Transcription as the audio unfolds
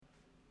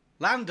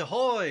Land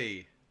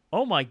ahoy!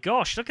 Oh my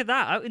gosh, look at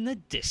that out in the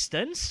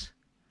distance.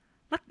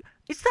 Look,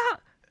 is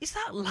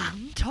that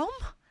land, Tom?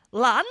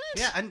 Land?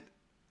 Yeah,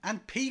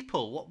 and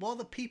people. What are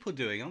the people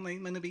doing? Aren't they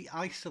going to be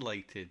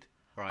isolated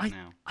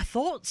now? I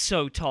thought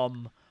so,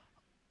 Tom.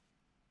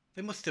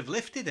 They must have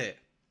lifted it.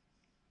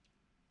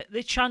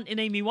 They're chanting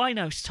Amy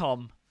Winehouse,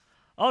 Tom.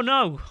 Oh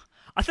no,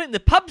 I think the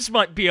pubs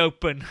might be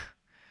open.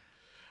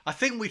 I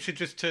think we should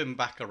just turn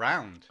back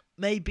around.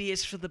 Maybe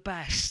it's for the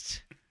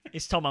best.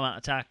 It's Tom, I'm at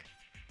attack.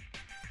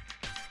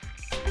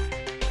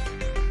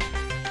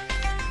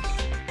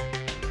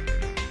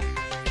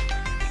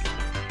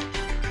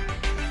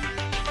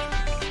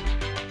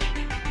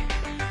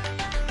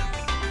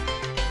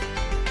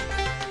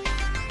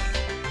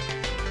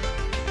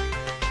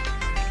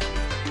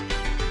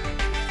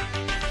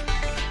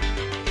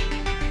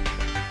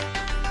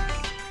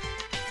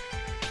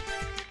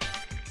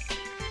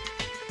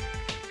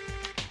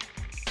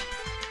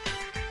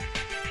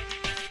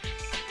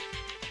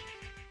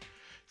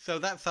 So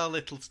that's our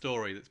little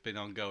story that's been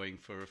ongoing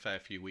for a fair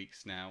few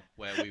weeks now,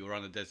 where we were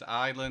on a desert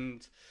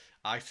island,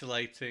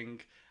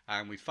 isolating,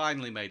 and we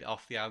finally made it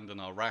off the island on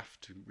our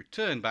raft to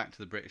return back to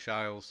the British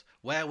Isles,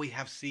 where we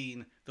have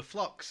seen the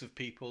flocks of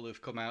people who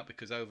have come out,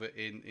 because over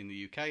in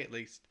the UK at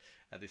least,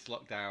 this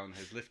lockdown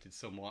has lifted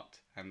somewhat,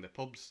 and the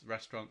pubs,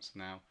 restaurants are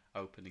now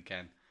open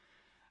again.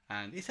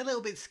 And it's a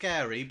little bit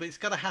scary, but it's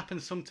got to happen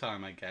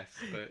sometime, I guess.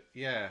 But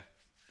yeah,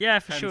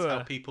 for sure. Depends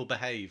how people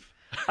behave.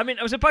 I mean,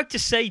 I was about to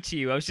say to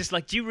you, I was just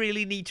like, do you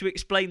really need to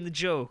explain the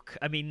joke?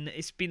 I mean,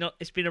 it's been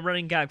a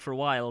running gag for a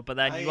while, but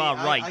then you are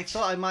right. I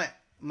thought I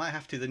might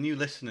have to. The new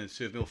listeners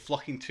who have been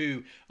flocking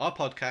to our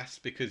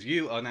podcast because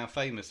you are now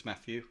famous,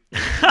 Matthew.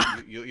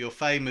 Your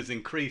fame has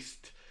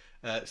increased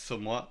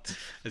somewhat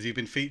as you've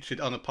been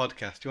featured on a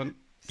podcast. Do you want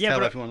to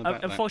tell everyone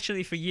about that?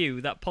 Unfortunately for you,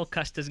 that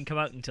podcast doesn't come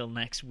out until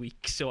next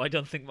week, so I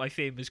don't think my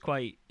fame has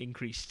quite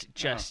increased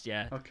just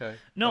yet. Okay.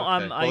 No,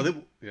 okay.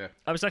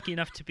 I was lucky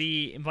enough to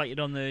be invited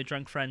on the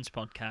Drunk Friends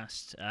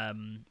podcast,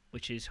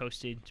 which is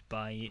hosted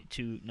by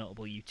two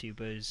notable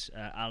YouTubers,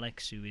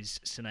 Alex, who is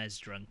Sinez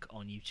Drunk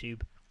on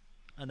YouTube,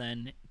 and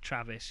then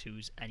Travis,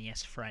 who's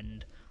NES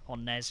Friend, or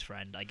Nez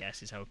Friend, I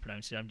guess is how I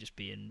pronounce it. I'm just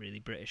being really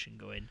British and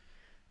going...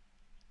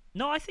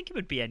 No, I think it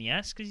would be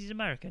NES, because he's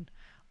American.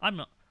 I'm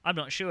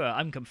not sure.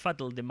 I'm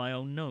confuddled in my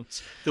own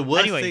notes. The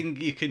worst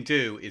thing you can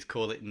do is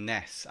call it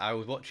NES. I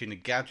was watching a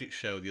gadget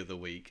show the other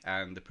week,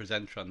 and the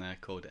presenter on there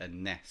called it a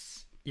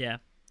NES. Yeah.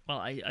 Well,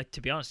 I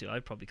to be honest with you,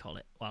 I'd probably call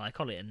it... Well, I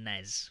call it a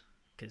NES.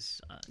 Cause,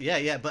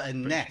 yeah, but a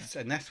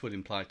NES would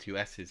imply two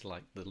S's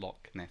like the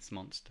Loch Ness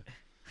Monster.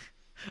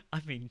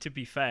 I mean, to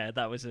be fair,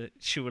 that was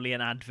surely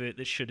an advert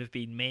that should have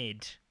been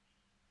made.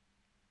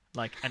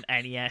 Like an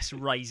NES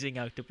rising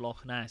out of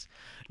Loch Ness.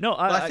 No,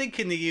 I think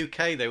in the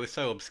UK they were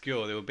so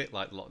obscure, they were a bit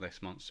like Loch Ness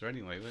Monster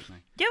anyway, weren't they?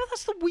 Yeah, but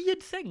that's the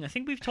weird thing. I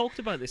think we've talked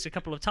about this a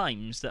couple of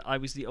times, that I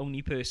was the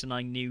only person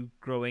I knew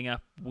growing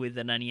up with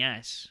an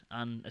NES,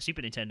 and a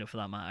Super Nintendo for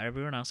that matter.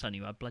 Everyone else I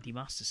knew had bloody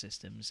Master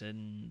Systems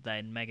and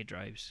then Mega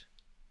Drives,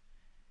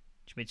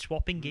 which made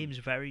swapping games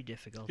very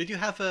difficult. Did you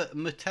have a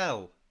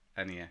Mattel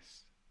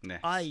NES?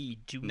 NES. I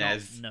do not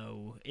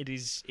know. It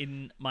is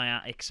in my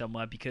attic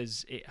somewhere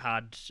because it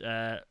had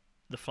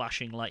the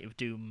flashing light of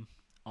doom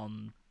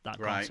on that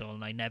console,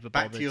 and I never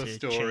bothered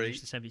to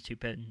change the 72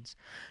 pins.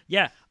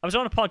 Yeah, I was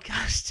on a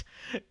podcast.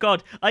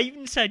 God, I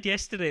even said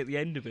yesterday at the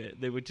end of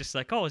it, they were just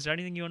like, oh, is there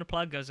anything you want to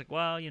plug? I was like,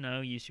 well,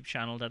 YouTube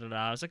channel, da-da-da.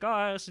 I was like, oh,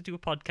 I also do a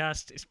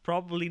podcast. It's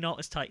probably not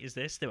as tight as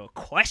this. There were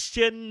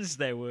questions,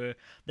 there were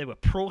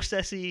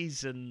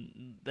processes,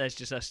 and there's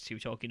just us two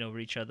talking over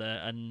each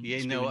other. And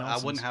I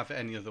wouldn't have it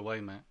any other way,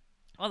 Matt.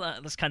 Well,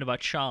 that's kind of our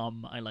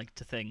charm, I like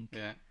to think.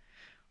 Yeah.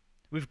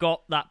 We've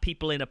got that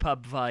people in a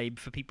pub vibe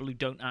for people who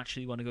don't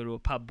actually want to go to a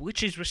pub,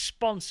 which is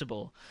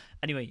responsible.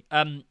 Anyway,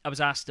 I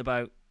was asked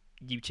about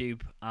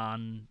YouTube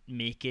and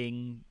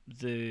making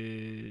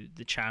the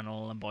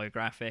channel and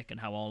Biographic and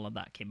how all of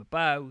that came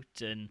about,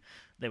 and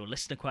there were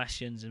listener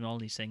questions and all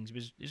these things.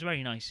 It was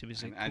very nice. It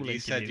was a cool interview. And you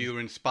said you were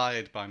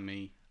inspired by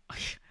me.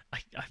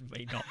 I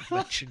may not have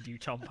mentioned you,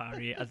 Tom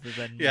Parry, other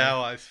than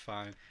it's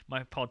fine.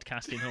 My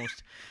podcasting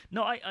host.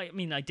 No, I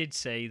mean I did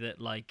say that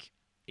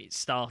it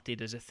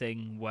started as a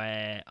thing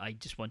where I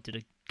just wanted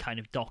to kind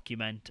of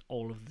document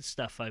all of the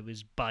stuff I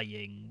was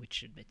buying,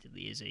 which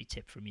admittedly is a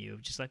tip from you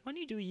of just like, why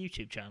don't you do a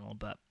YouTube channel?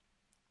 But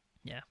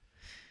yeah,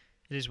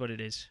 it is what it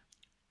is.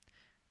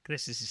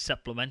 This is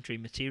supplementary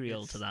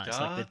material to that. It's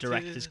like the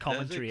director's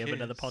commentary of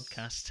another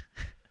podcast.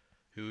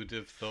 Who'd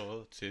have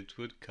thought it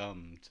would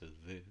come to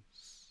this?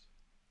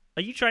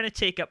 Are you trying to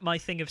take up my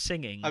thing of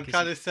singing? I'm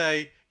trying to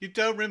say, you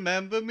don't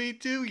remember me,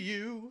 do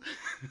you?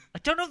 I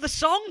don't know the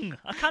song.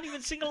 I can't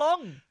even sing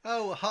along.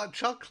 Oh, Hot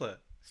Chocolate.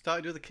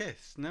 Started with a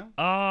kiss, no?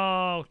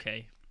 Oh,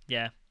 okay.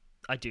 Yeah,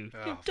 I do.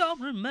 Oh. You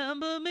don't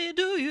remember me,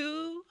 do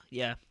you?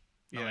 Yeah.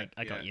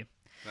 I got you.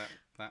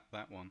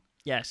 That one.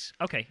 Yes.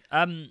 Okay.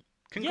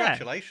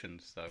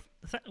 Congratulations, though.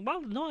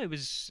 Well, no, it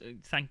was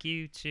thank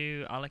you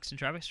to Alex and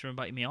Travis for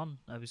inviting me on.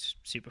 I was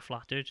super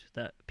flattered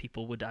that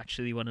people would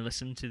actually want to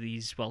listen to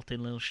these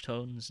welting little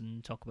tones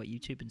and talk about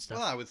YouTube and stuff.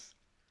 Well, I was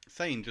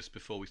saying just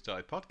before we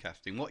started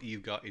podcasting, what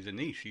you've got is a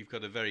niche. You've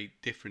got a very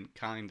different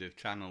kind of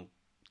channel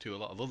to a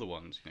lot of other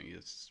ones. You know, you're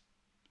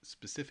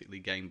specifically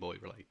Game Boy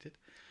related,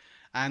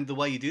 and the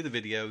way you do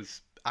the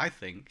videos, I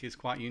think, is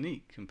quite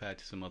unique compared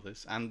to some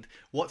others. And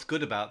what's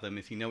good about them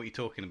is you know what you're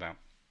talking about.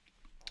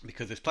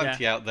 Because there's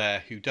plenty out there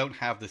who don't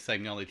have the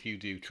same knowledge you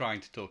do,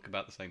 trying to talk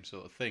about the same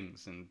sort of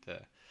things. And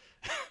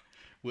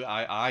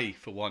I,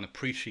 for one,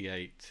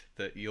 appreciate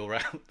that you're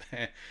out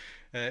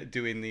there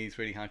doing these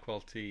really high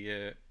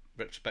quality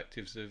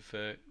retrospectives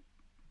of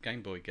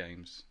Game Boy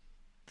games.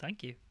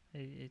 Thank you.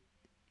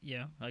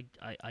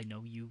 I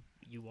know you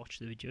watch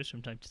the videos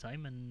from time to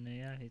time,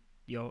 and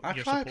your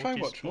support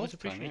is always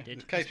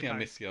appreciated. Occasionally I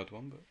miss the odd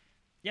one, but.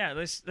 Yeah,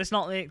 let's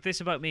not make this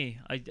about me.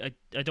 I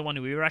don't want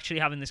to. We were actually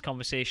having this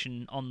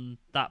conversation on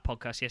that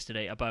podcast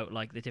yesterday about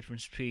like the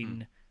difference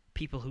between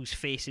people whose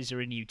faces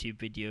are in YouTube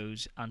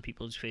videos and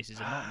people whose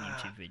faces are not in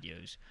YouTube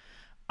videos,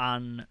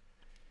 and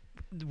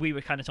we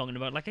were kind of talking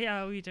about like,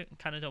 yeah, we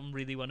don't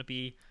really want to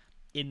be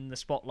in the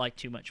spotlight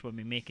too much when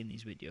we're making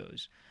these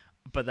videos,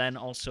 but then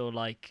also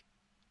like,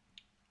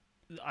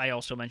 I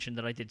also mentioned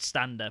that I did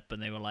stand up,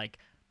 and they were like,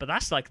 but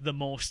that's like the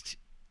most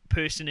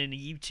person in a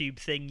YouTube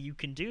thing you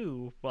can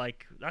do.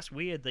 Like, that's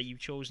weird that you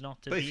chose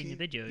not to be in your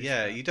videos.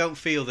 Yeah, you don't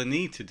feel the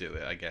need to do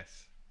it, I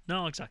guess.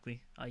 No, exactly.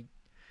 I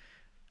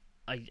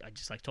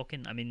just like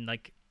talking. I mean,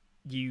 like,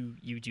 you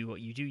do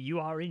what you do.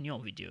 You are in your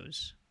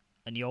videos,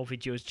 and your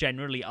videos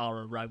generally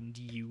are around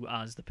you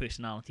as the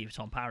personality of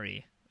Tom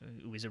Parry,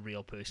 who is a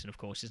real person, of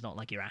course. It's not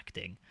like you're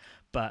acting,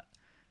 but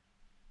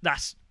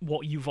that's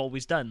what you've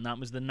always done. That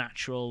was the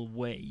natural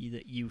way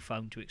that you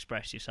found to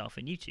express yourself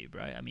in YouTube,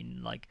 right? I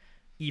mean, like,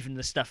 even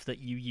the stuff that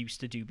you used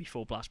to do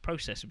before Blast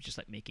Process, which just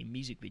like making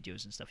music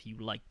videos and stuff, you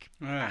like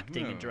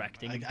acting and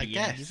directing and being in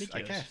your videos.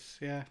 I guess,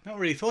 yeah. Not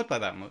really thought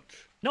about that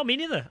much. No, me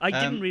neither. I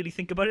didn't really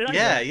think about it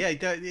either. Yeah.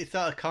 It's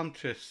not a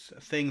conscious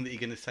thing that you're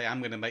going to say, I'm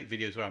going to make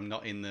videos where I'm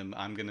not in them,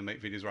 I'm going to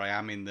make videos where I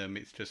am in them.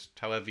 It's just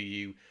however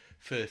you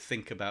first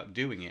think about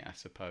doing it, I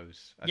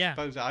suppose. I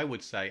suppose I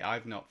would say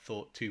I've not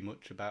thought too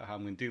much about how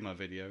I'm going to do my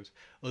videos,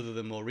 other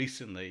than more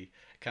recently,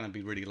 kind of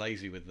be really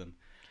lazy with them.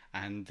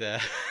 And do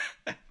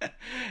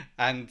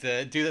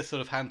that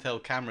sort of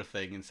handheld camera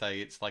thing and say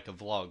it's like a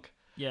vlog.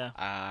 Yeah.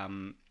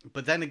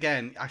 But then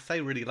again, I say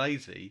really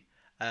lazy.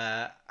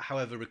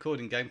 However,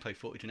 recording gameplay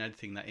footage and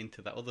editing that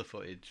into that other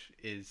footage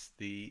is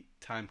the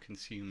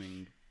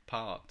time-consuming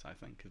part, I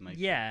think, of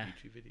making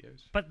YouTube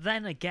videos. But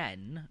then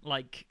again,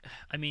 like,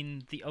 I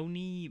mean, the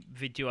only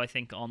video I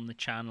think on the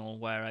channel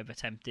where I've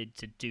attempted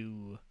to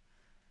do,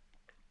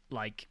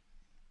 like,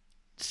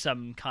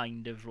 some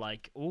kind of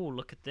like, oh,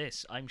 look at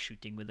this, I'm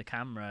shooting with a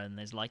camera and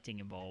there's lighting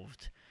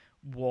involved,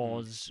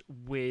 was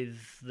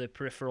with the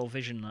peripheral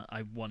vision that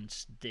I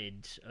once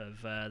did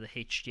of the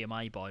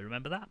HDMI boy.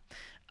 Remember that?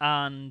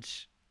 And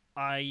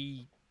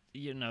I'm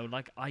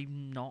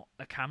not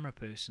a camera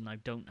person. I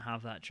don't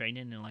have that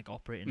training in like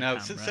operating a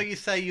camera. So you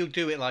say you'll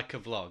do it like a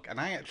vlog, and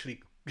I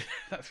actually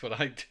that's what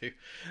I do,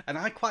 and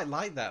I quite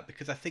like that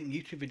because I think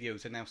YouTube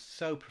videos are now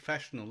so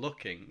professional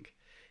looking.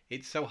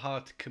 It's so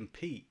hard to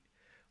compete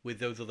with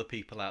those other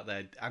people out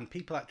there, and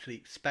people actually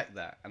expect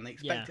that, and they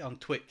expect it on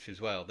Twitch as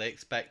well. They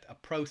expect a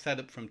pro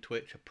setup from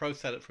Twitch, a pro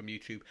setup from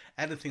YouTube.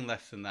 Anything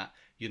less than that,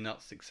 you're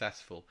not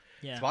successful.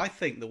 So I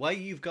think the way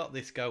you've got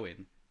this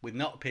going, with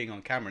not being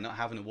on camera, not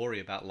having to worry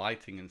about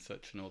lighting and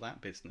such and all that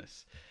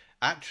business,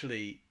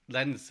 actually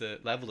lends a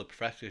level of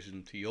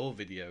professionalism to your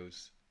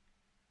videos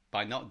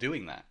by not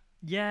doing that.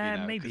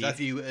 Yeah, maybe. Because as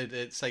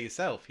you say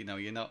yourself,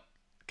 you're not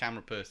a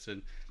camera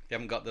person, you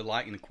haven't got the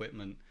lighting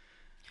equipment.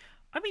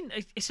 I mean,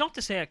 it's not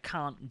to say I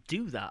can't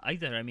do that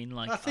either. I mean,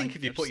 like, I think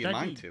if you put your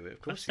mind to it,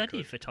 of course. I've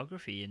studied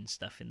photography and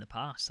stuff in the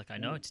past. Like, I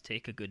know how to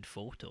take a good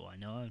photo. I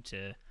know how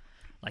to,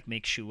 like,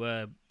 make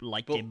sure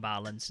lighting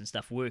balance and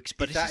stuff works.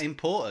 But is that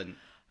important?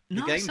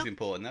 No, the game's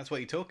important. That's what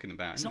you're talking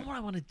about. It's not what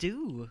I want to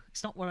do.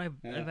 It's not what I've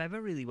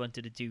ever really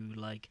wanted to do.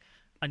 Like,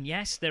 and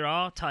yes, there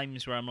are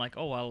times where I'm like,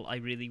 oh well, I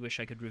really wish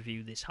I could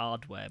review this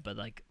hardware, but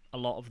like, a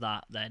lot of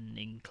that then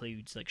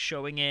includes like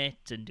showing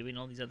it and doing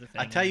all these other things.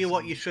 I tell you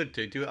what you should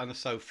do. Do it on a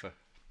sofa.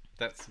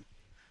 That's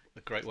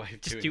a great way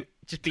of doing it.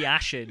 Just be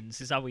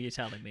Ashens. Is that what you're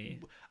telling me?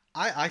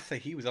 I say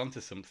he was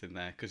onto something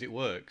there because it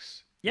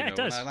works. Yeah, it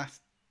does.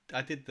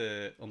 I did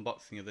the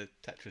unboxing of the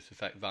Tetris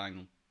Effect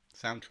vinyl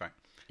soundtrack.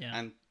 Yeah.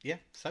 And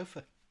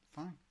sofa.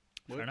 Fine.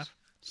 Works. Fair enough.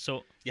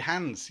 So your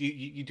hands.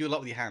 You do a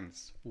lot with your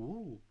hands.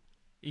 Ooh.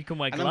 You can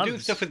wear gloves. And I'm doing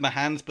stuff with my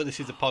hands, but this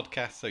is a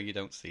podcast, so you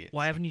don't see it.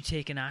 Why haven't you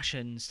taken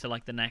Ashens to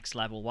like the next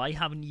level? Why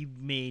haven't you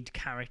made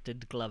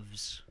charactered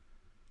gloves?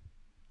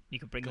 You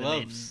could bring them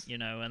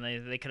in,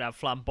 and they could have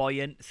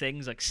flamboyant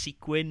things like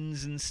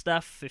sequins and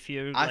stuff. If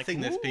you're, I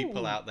think there's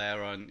people out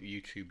there on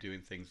YouTube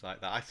doing things like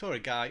that. I saw a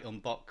guy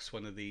unbox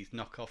one of these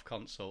knockoff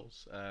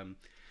consoles.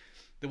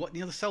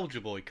 The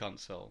Soldier Boy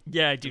console.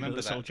 Yeah, I do remember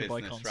the Soldier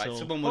Boy console. Right?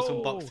 Someone was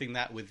unboxing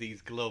that with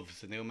these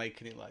gloves, and they were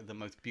making it like the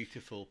most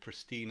beautiful,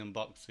 pristine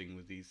unboxing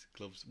with these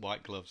gloves,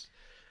 white gloves.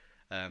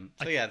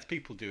 There's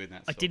people doing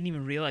that. I didn't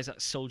even realise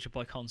that Soldier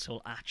Boy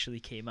console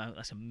actually came out.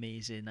 That's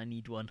amazing. I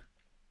need one.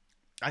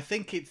 I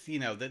think it's,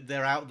 that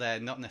they're out there,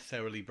 not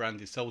necessarily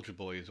branded Soldier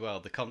Boy as well.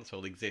 The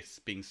console exists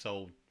being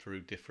sold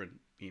through different,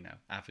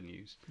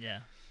 avenues. Yeah.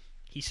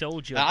 He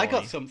sold you. I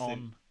got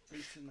something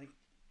recently.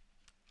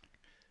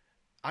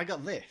 I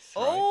got this.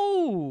 Right?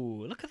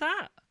 Oh, look at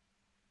that.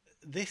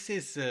 This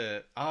is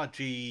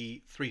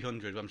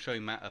RG300. I'm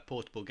showing Matt a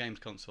portable games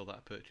console that I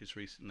purchased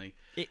recently.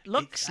 It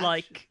looks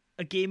like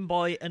a Game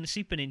Boy and a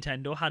Super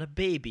Nintendo had a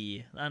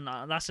baby, and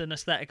that's an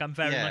aesthetic I'm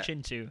very much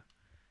into.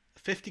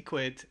 50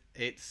 quid.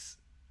 It's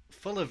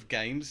full of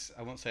games.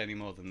 I won't say any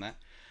more than that.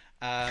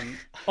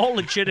 All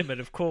legitimate,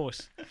 of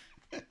course.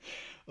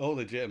 All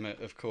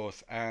legitimate, of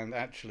course. And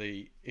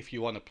actually, if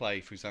you want to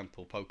play, for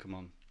example,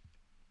 Pokemon.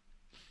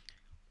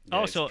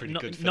 So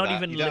not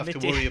even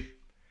limited.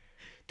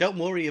 Don't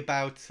worry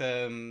about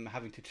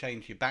having to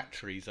change your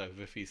batteries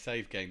over for your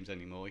save games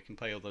anymore. You can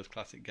play all those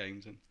classic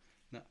games,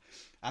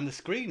 and the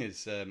screen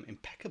is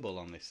impeccable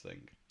on this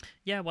thing.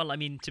 Yeah, well, I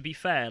mean, to be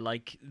fair,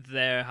 like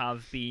there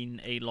have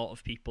been a lot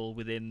of people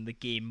within the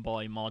Game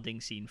Boy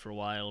modding scene for a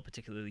while,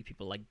 particularly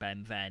people like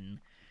Ben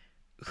Venn,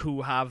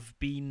 who have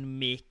been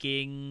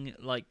making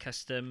like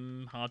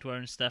custom hardware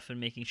and stuff and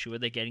making sure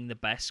they're getting the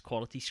best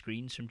quality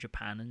screens from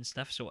Japan and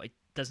stuff. So it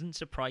doesn't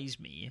surprise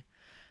me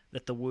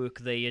that the work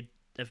they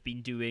have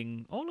been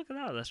doing... Oh, look at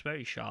that. That's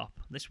very sharp.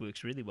 This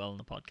works really well on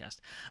the podcast.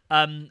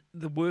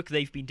 The work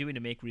they've been doing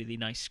to make really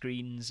nice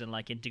screens and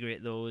like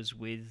integrate those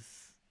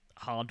with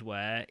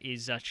hardware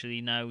is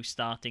actually now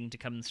starting to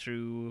come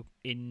through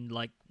in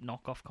like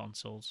knockoff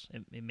consoles.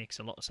 It makes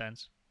a lot of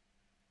sense.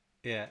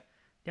 Yeah.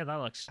 Yeah, that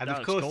looks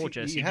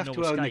gorgeous. You have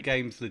to own the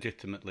games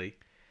legitimately.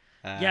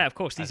 Yeah, of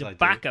course. These are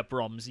backup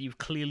ROMs that you've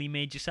clearly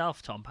made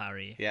yourself, Tom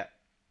Parry. Yeah.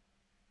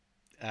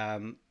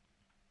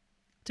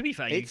 To be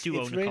fair, you do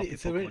own a copy of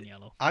Pokemon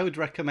Yellow. I would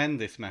recommend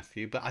this,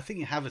 Matthew, but I think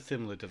you have a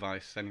similar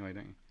device anyway,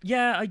 don't you?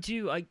 Yeah, I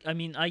do. I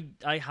mean,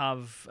 I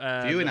have...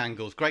 viewing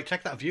angles. Great.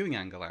 Check that viewing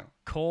angle out.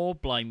 Core,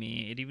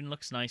 blimey. It even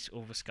looks nice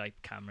over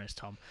Skype cameras,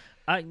 Tom.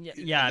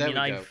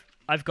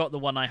 I've got the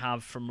one I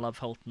have from Love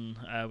Hulton,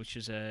 which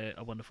is a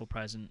wonderful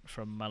present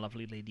from my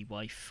lovely lady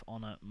wife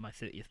on my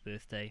 30th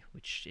birthday,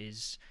 which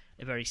is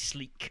a very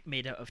sleek,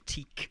 made out of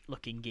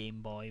teak-looking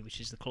Game Boy, which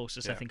is the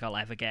closest I think I'll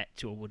ever get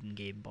to a wooden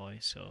Game Boy.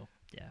 So,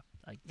 yeah,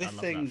 I love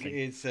that thing.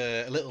 Is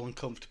a little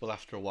uncomfortable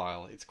after a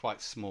while. It's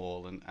quite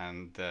small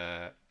and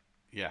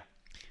yeah.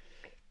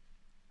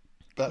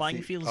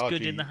 Mine feels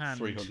good in the hand.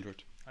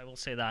 300. I will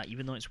say that,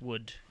 even though it's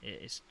wood,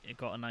 it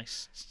got a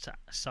nice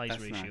size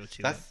ratio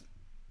to it.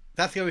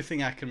 That's the only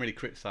thing I can really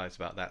criticise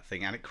about that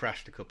thing, and it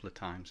crashed a couple of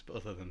times, but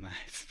other than that,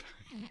 it's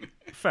fine.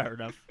 Fair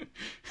enough.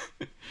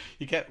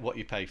 You get what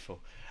you pay for.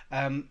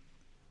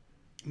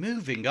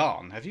 Moving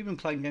on, have you been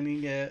playing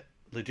any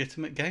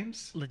legitimate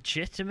games?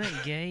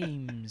 Legitimate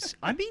games?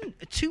 I mean,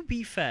 to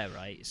be fair,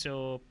 right,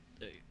 so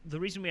the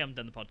reason we haven't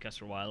done the podcast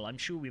for a while, I'm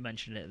sure we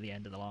mentioned it at the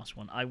end of the last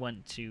one, I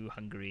went to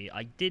Hungary.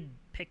 I did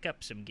pick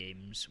up some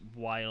games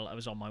while I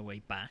was on my way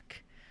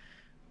back,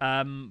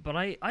 but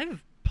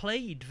I've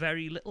played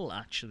very little,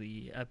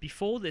 actually.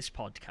 Before this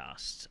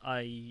podcast,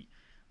 I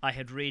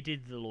had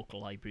raided the local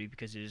library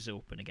because it is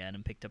open again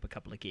and picked up a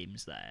couple of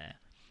games there.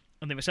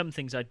 And there were some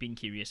things I'd been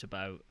curious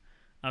about.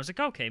 I was like,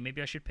 okay, maybe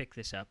I should pick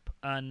this up.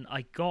 And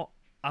I got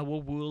Our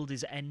World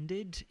Is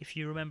Ended, if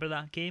you remember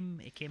that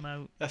game. It came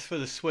out... That's for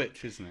the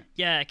Switch, isn't it?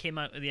 Yeah, it came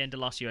out at the end of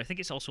last year. I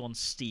think it's also on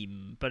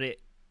Steam, but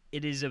it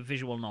is a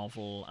visual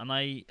novel, and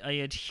I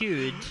had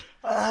heard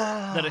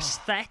that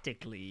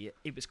aesthetically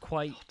it was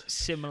quite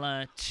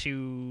similar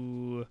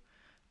to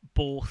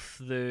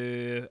both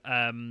the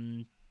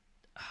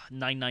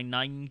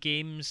 999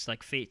 games,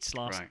 like Fate's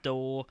Last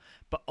Door,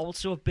 but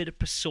also a bit of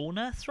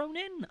Persona thrown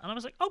in. And I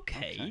was like,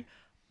 okay.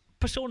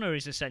 Persona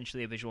is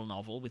essentially a visual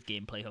novel with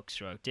gameplay hooks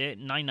throughout it.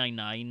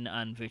 999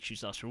 and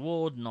Virtue's Last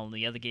Reward and all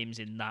the other games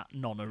in that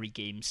Nonary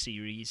game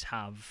series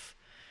have...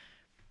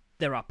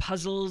 There are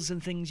puzzles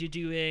and things you're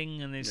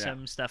doing, and there's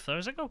some stuff. So I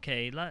was like,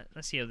 okay,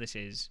 let's see how this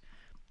is.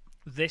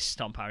 This,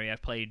 Tom Parry, I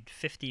played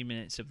 15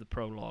 minutes of the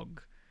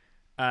prologue.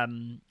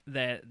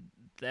 There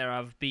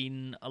have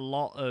been a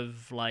lot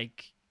of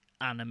like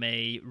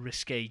anime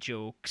risque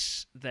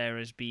jokes. There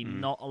has been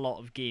not a lot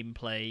of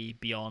gameplay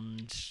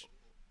beyond.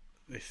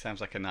 This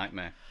sounds like a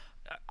nightmare.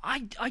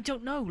 I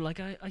don't know. Like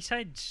I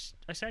said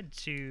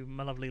to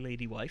my lovely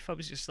lady wife, I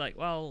was just like,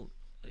 well,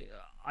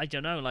 I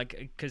don't know, like,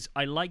 because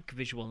I like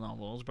visual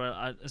novels,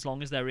 but as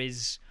long as there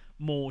is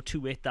more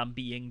to it than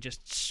being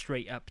just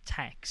straight up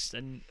text,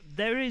 and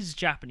there is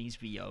Japanese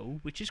VO,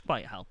 which is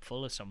quite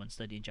helpful. As someone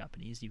studying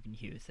Japanese, you can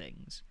hear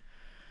things.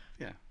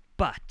 Yeah.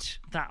 But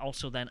that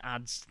also then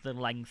adds to the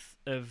length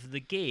of the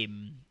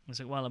game. It's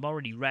like, well, I've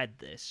already read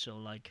this, so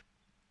like,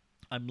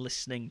 I'm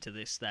listening to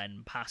this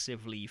then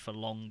passively for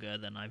longer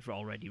than I've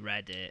already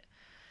read it.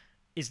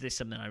 is this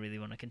something I really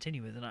want to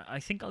continue with? And I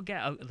think I'll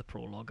get out of the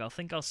prologue.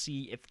 I'll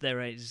see if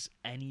there is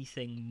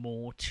anything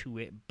more to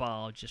it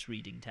bar just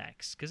reading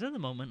text. Because at the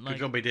moment, like... You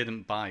probably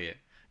didn't buy it.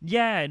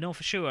 Yeah, no,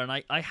 for sure. And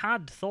I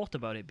had thought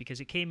about it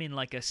because it came in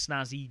like a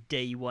snazzy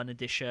day one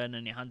edition,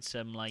 and it had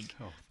some like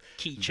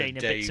keychain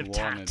and bits of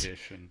tat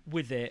edition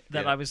with it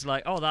that I was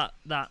like, oh,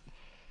 that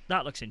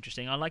looks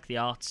interesting. I like the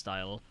art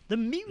style. The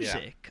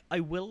music,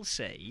 I will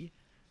say,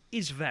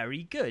 is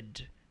very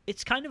good.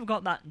 It's kind of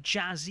got that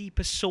jazzy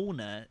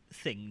Persona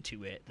thing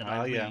to it that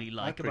I really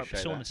like about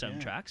Persona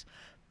soundtracks.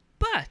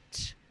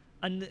 But,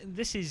 and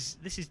this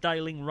is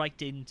dialing right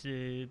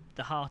into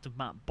the heart of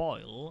Matt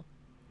Boyle,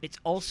 it's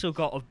also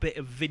got a bit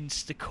of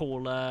Vince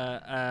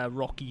DiCola,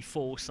 Rocky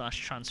IV /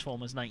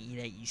 Transformers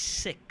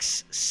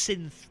 1986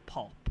 synth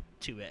pop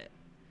to it.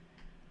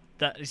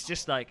 That is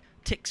just like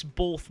ticks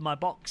both my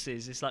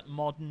boxes. It's like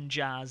modern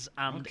jazz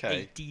and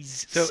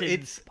 80s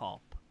synth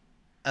pop.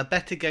 A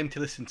better game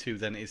to listen to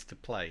than it is to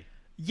play.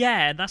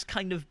 Yeah, and that's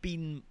kind of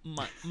been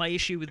my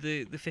issue with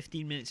the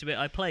 15 minutes of it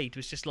I played.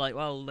 Was just like,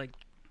 well, like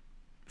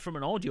from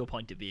an audio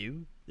point of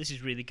view, this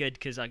is really good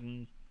because I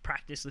can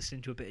practice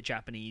listening to a bit of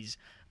Japanese,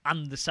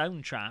 and the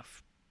soundtrack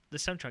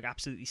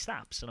absolutely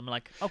slaps. And I'm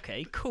like,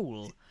 okay,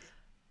 cool.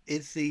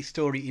 Is the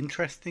story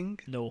interesting?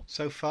 No.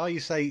 So far, you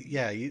say,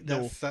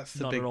 that's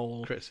the big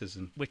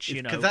criticism. Which,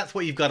 because that's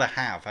what you've got to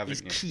have, haven't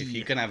you? Key. If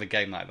you're going to have a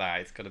game like that,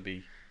 it's got to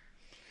be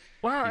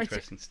an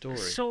interesting story.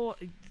 So,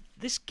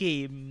 this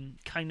game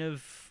kind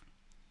of...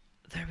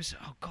 There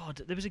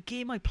was a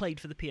game I played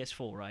for the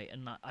PS4, right?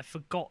 And I've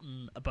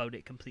forgotten about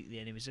it completely,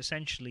 and it was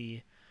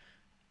essentially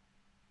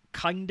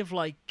kind of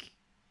like...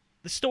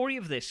 The story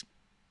of this...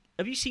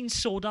 Have you seen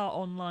Sword Art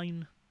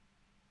Online?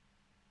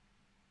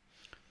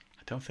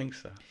 I don't think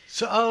so.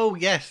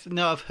 Yes.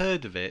 No, I've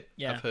heard of it.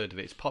 Yeah. I've heard of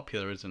it. It's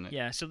popular, isn't it?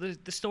 Yeah, so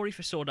the story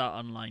for Sword Art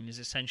Online is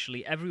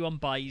essentially everyone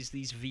buys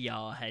these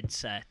VR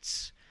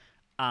headsets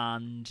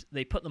and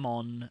they put them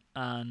on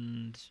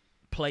and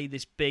play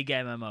this big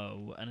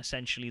MMO, and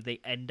essentially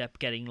they end up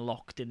getting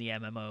locked in the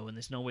MMO, and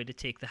there's no way to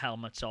take the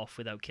helmets off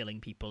without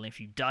killing people. And if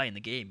you die in the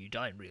game, you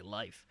die in real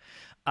life.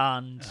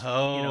 And,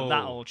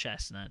 that old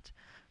chestnut.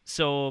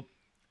 So...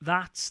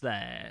 That's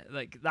there.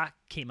 Like, that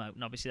came out,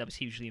 and obviously that was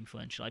hugely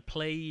influential. I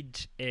played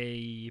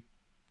a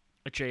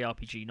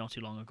JRPG not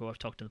too long ago. I've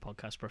talked in the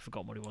podcast, but I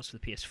forgot what it was for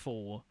the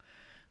PS4.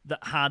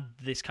 That had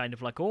this kind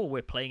of like,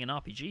 we're playing an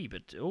RPG,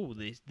 but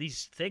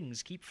these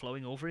things keep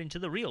flowing over into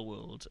the real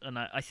world. And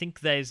I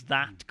think there's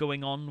that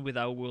going on with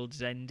Our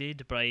World's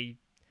Ended, but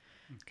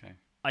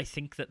I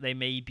think that they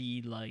may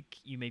be like,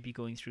 you may be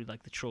going through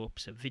like the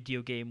tropes of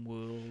video game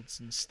worlds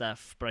and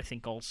stuff, but I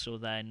think also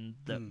then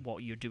that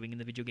what you're doing in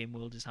the video game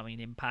world is having an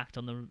impact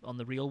on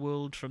the real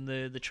world from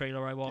the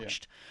trailer I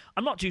watched. Yeah.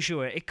 I'm not too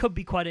sure. It could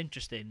be quite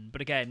interesting,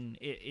 but again,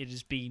 it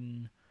has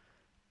been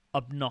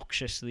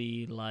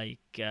obnoxiously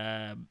like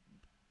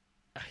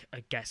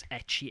I guess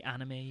ecchi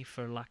anime,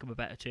 for lack of a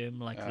better term,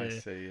 like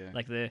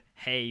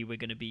hey, we're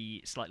going to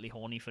be slightly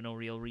horny for no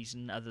real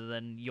reason other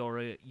than you're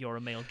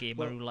a male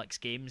gamer who likes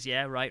games.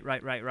 Yeah,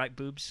 right,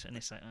 boobs. And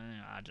it's like,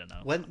 I don't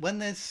know. When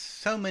there's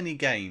so many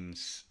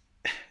games,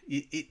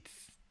 it's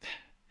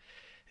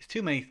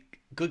too many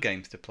good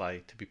games to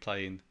play to be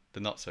playing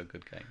the not so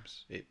good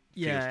games. It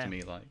feels to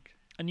me like.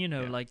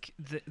 And like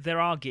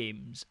there are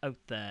games out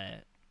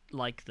there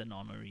like the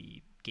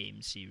Nonary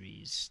game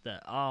series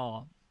that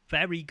are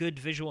very good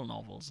visual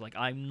novels. Like,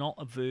 I'm not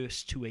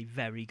averse to a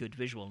very good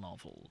visual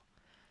novel,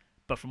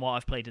 but from what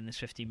I've played in this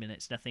 15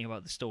 minutes, nothing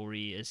about the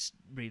story has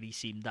really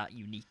seemed that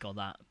unique or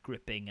that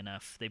gripping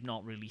enough. They've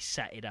not really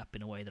set it up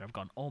in a way that I've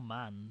gone, oh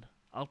man,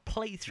 I'll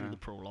play through the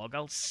prologue,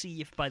 I'll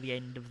see if by the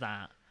end of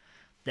that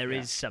there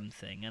is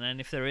something, and then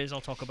if there is,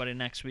 I'll talk about it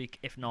next week.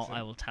 If not,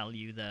 I will tell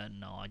you that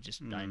no, I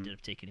ended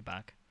up taking it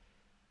back.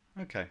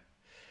 Okay.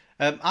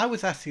 I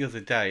was asked the other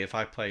day if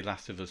I played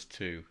Last of Us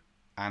 2,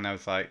 and I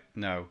was like,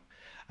 no.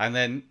 And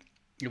then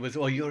it was,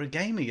 you're a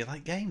gamer, you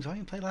like games, why don't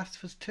you play Last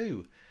of Us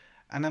 2?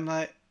 And I'm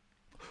like,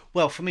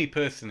 well, for me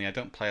personally, I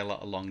don't play a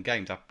lot of long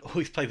games. I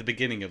always play the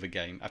beginning of a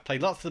game. I've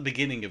played lots of the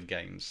beginning of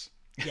games.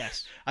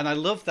 Yes. And I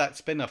love that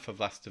spin-off of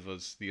Last of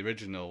Us, the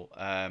original,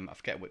 I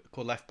forget what it's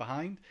called, Left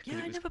Behind.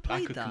 Yeah, I never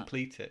played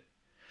that.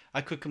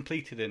 I could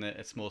complete it in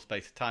a small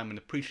space of time and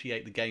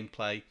appreciate the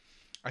gameplay.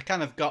 I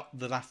kind of got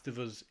the Last of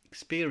Us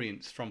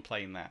experience from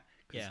playing that.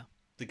 Yeah.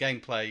 The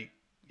gameplay...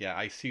 Yeah,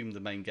 I assume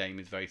the main game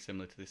is very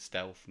similar to this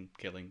stealth and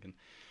killing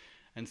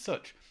and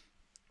such,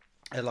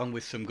 along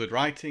with some good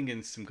writing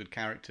and some good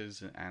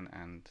characters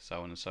and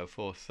so on and so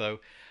forth. So,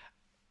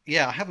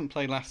 yeah, I haven't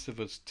played Last of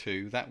Us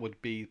 2. That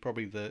would be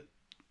probably the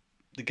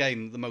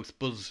game the most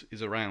buzz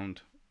is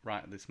around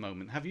right at this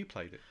moment. Have you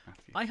played it,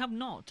 Matthew? I have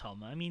not,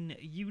 Tom. I mean,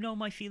 you know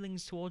my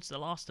feelings towards The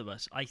Last of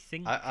Us. I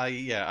think...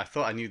 I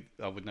thought I knew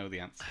I would know the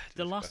answer.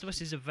 The Last of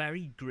Us is a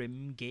very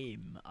grim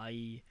game.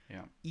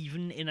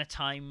 Even in a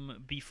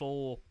time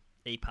before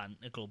a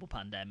global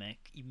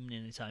pandemic, even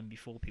in a time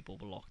before people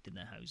were locked in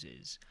their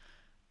houses,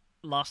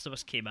 Last of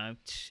Us came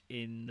out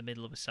in the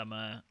middle of the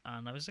summer,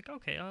 and I was like,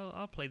 okay,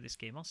 I'll play this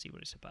game. I'll see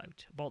what it's about.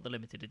 I bought the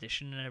limited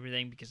edition and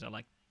everything because I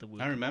like the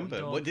world. I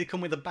remember. What did it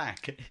come with a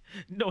back?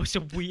 No, it's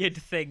a weird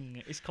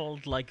thing. It's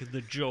called like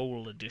the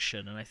Joel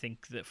edition, and I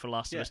think that for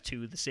Last of Us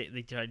 2,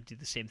 they tried to do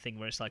the same thing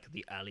where it's like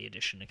the Ellie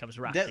edition. It comes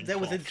wrapped in There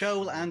was a cloth.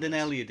 Joel and an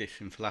Ellie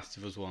edition for Last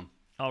of Us 1.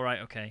 Oh, right,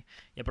 okay.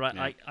 Yeah, but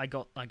I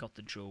got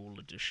the Joel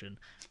edition,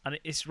 and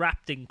it's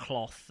wrapped in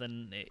cloth,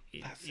 and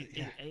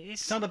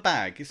it's not a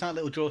bag. It's not a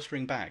little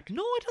drawstring bag.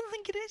 No, I don't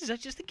think it is. I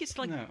just think it's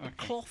like a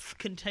cloth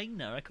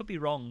container. I could be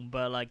wrong,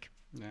 but like,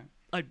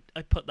 I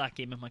put that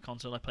game in my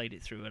console. I played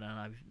it through, and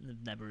I've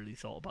never really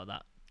thought about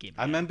that game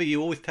again. I remember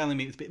you always telling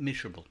me it's a bit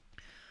miserable.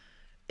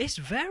 It's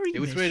very. It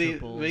was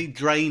miserable. really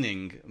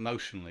draining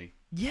emotionally.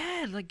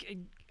 Yeah, like.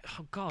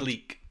 Oh God!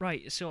 Bleak.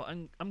 Right, so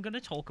I'm going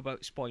to talk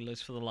about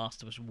spoilers for The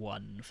Last of Us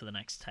 1 for the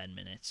next 10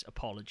 minutes.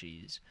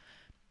 Apologies.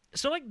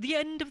 So, like, the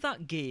end of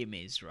that game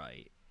is,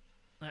 right,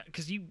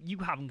 because you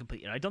haven't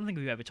completed it. I don't think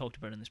we've ever talked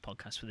about it in this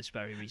podcast for this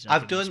very reason.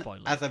 I've done,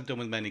 as I've done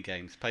with many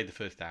games, played the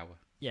first hour.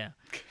 Yeah.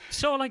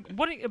 So, like,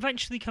 what it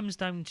eventually comes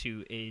down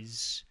to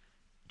is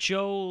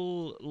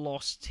Joel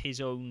lost his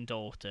own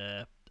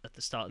daughter at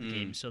the start of the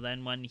game. So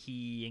then when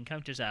he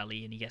encounters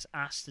Ellie and he gets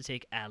asked to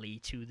take Ellie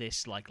to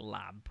this, like,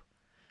 lab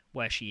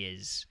where she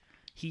is,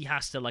 he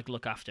has to like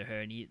look after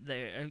her, and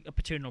a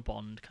paternal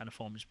bond kind of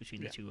forms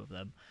between the two of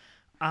them.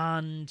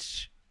 And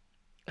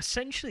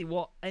essentially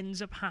what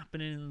ends up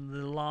happening in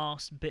the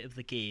last bit of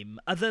the game,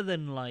 other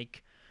than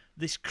like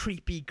this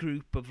creepy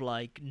group of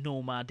like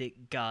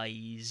nomadic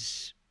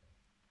guys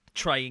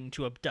trying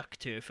to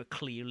abduct her for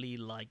clearly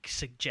like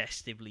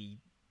suggestively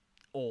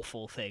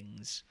awful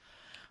things,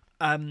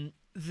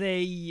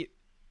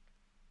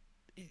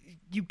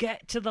 you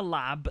get to the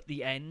lab at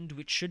the end,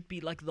 which should be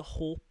like the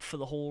hope for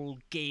the whole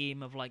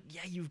game of like,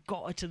 yeah, you've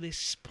got her to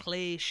this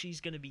place, she's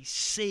going to be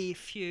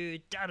safe here,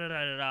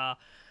 da-da-da-da-da.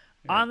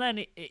 Yeah. And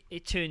then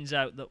it turns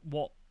out that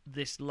what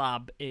this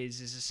lab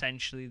is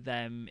essentially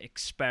them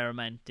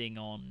experimenting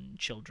on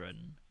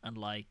children. And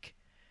like,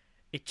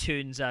 it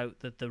turns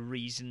out that the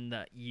reason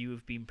that you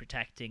have been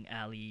protecting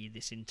Ellie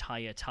this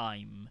entire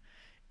time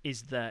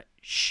is that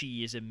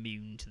she is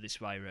immune to this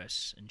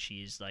virus, and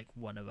she is like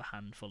one of a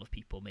handful of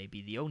people,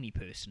 maybe the only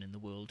person in the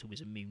world who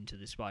is immune to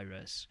this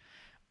virus.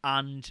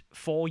 And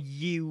for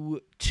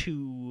you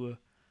to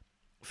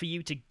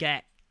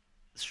get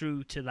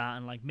through to that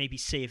and like maybe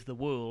save the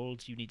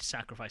world, you need to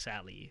sacrifice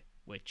Ellie,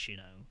 which, you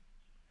know,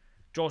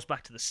 draws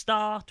back to the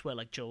start where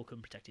like Joel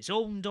can protect his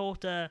own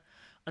daughter,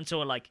 and so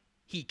like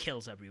he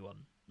kills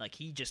everyone. Like,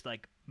 he just,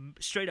 like,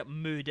 straight up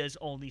murders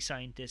all these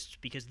scientists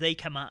because they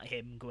come at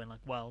him going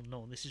like, well,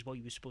 no, this is what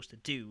you were supposed to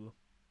do.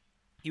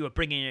 You were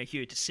bringing her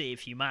here to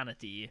save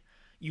humanity.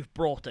 You've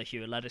brought her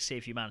here, let her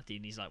save humanity.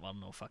 And he's like, well,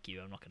 no, fuck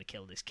you, I'm not going to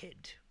kill this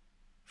kid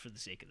for the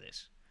sake of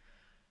this.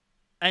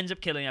 Ends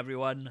up killing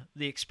everyone.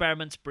 The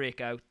experiments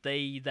break out.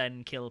 They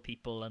then kill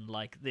people, and,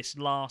 like, this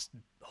last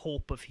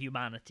hope of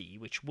humanity,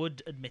 which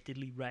would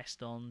admittedly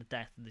rest on the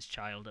death of this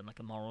child and, like,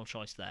 a moral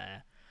choice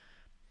there,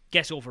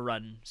 gets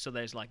overrun, so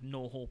there's like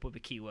no hope of a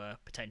cure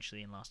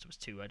potentially in Last of Us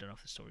 2. I don't know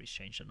if the story's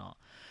changed or not.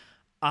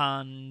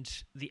 And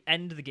the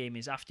end of the game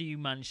is after you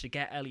manage to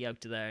get Ellie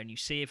out of there and you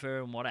save her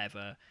and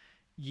whatever,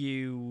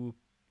 you're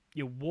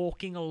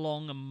walking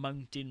along a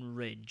mountain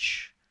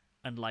ridge,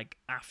 and like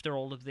after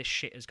all of this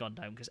shit has gone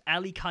down, because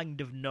Ellie kind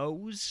of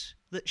knows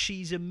that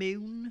she's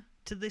immune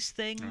to this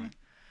thing, right.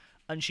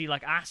 And she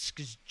like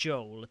asks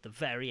Joel at the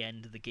very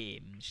end of the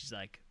game, she's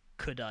like,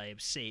 could I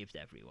have saved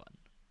everyone?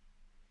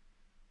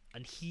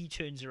 And he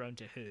turns around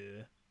to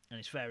her, and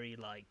it's very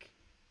like,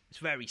 it's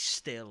very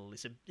still.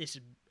 It's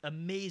an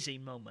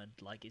amazing moment.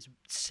 Like, it's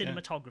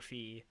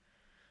cinematography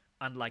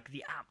and like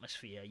the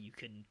atmosphere. You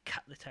can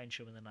cut the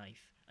tension with a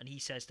knife. And he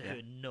says to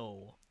her,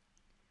 "No."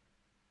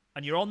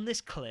 And you're on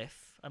this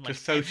cliff, and like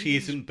just so she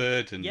isn't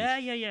burdened.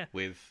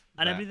 With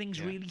and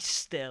everything's really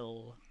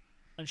still.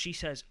 And she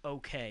says,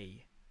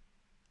 "Okay."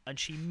 And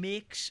she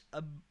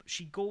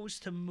goes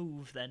to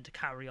move then to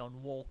carry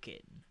on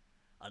walking.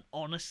 And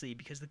honestly,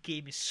 because the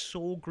game is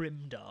so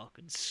grimdark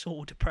and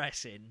so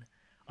depressing,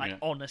 I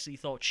honestly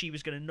thought she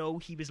was going to know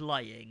he was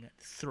lying and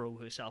throw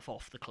herself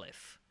off the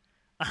cliff.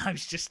 And I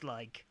was just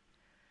like...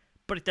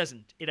 But it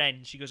doesn't. It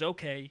ends. She goes,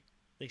 okay.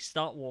 They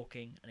start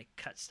walking, and it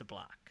cuts to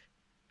black.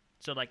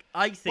 So, like,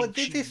 I think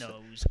she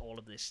knows all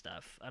of this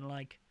stuff. And,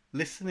 like...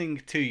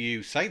 Listening to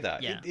you say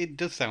that, it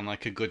does sound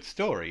like a good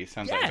story. It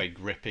sounds like very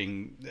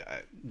gripping.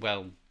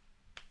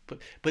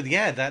 But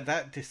yeah,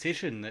 that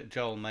decision that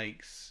Joel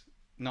makes...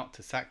 not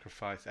to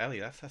sacrifice Ellie,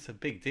 that's a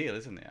big deal,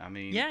 isn't it? I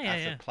mean,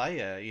 as a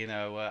player, you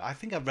know, I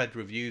think I've read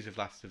reviews of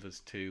Last of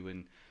Us 2,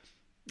 and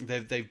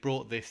they've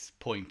brought this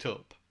point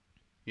up,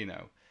 you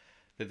know,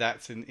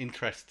 that's an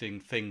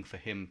interesting thing for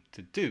him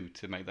to do,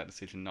 to make that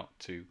decision not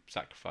to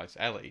sacrifice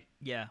Ellie.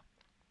 Yeah.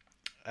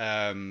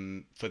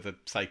 For the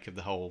sake of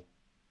the whole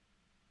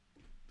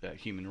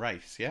human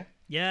race, yeah?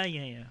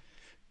 Yeah.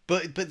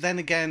 But then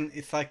again,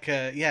 it's like,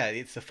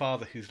 it's the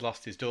father who's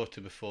lost his daughter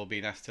before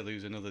being asked to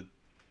lose another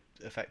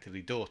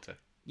effectively daughter.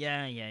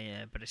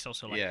 Yeah. But it's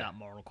also like that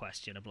moral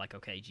question of like,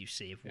 okay, do you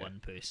save one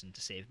person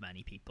to save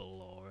many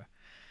people, or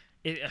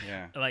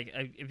like,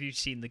 if you've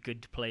seen The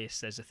Good Place,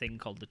 there's a thing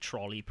called the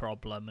trolley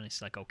problem, and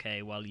it's like,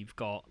 okay, well,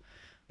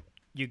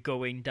 you're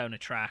going down a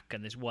track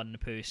and there's one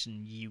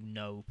person you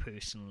know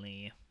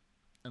personally,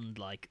 and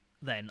like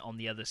then on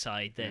the other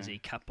side there's a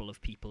couple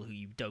of people who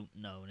you don't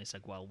know, and it's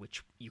like, well,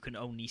 which you can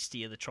only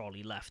steer the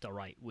trolley left or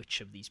right, which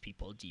of these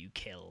people do you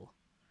kill?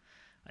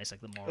 It's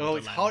like the moral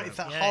dilemma. It's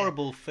that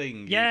horrible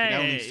thing. You can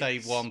only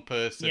save one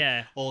person.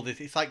 Yeah. All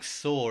this, it's like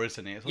Saw,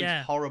 isn't it? It's all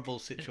these horrible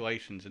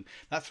situations, and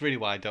that's really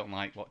why I don't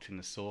like watching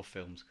the Saw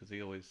films, because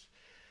they always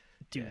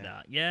do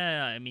that.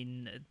 Yeah, I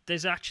mean,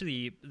 there's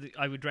actually,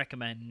 I would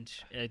recommend,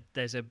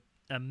 there's a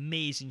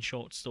amazing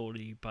short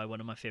story by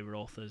one of my favourite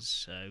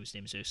authors, whose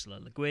name is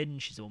Ursula Le Guin.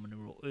 She's the woman who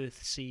wrote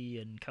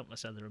Earthsea and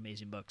countless other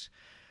amazing books.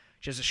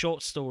 She has a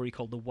short story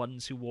called The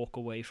Ones Who Walk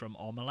Away from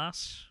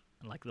Omelas,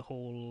 and like the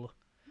whole,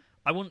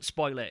 I won't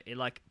spoil it,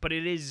 but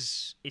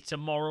it's a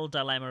moral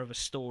dilemma of a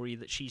story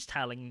that she is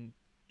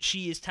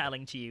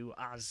telling to you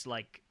as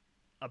like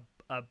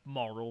a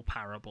moral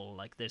parable.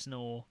 Like there's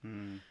no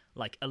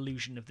like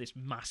illusion of this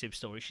massive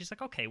story. She's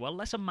like, okay, well,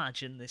 let's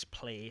imagine this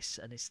place,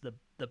 and it's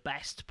the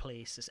best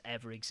place that's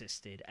ever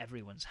existed.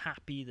 Everyone's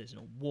happy. There's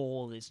no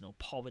war. There's no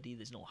poverty.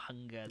 There's no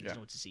hunger. There's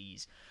no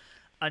disease.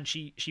 And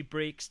she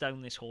breaks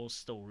down this whole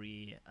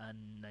story, and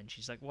then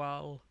she's like,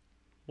 well,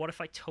 what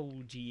if I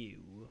told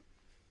you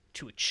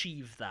to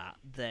achieve that,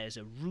 there's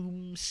a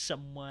room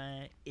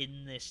somewhere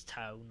in this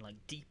town, like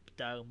deep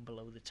down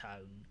below the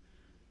town,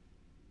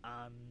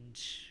 and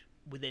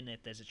within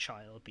it there's a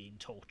child being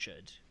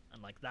tortured,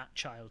 and like that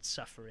child's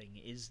suffering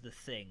is the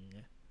thing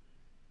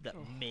that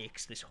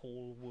makes this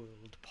whole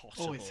world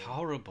possible. Oh, it's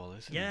horrible,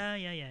 isn't it?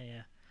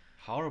 Yeah.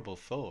 Horrible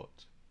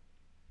thought.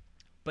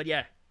 But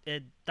yeah,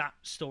 that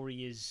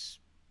story is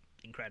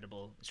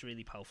incredible. It's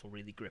really powerful,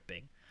 really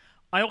gripping.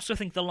 I also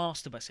think The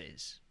Last of Us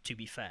is, to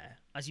be fair.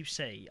 As you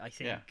say, I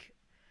think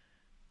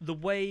the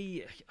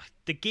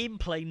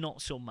gameplay,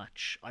 not so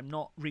much. I'm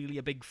not really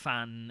a big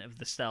fan of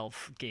the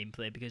stealth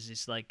gameplay, because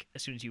it's like,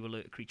 as soon as you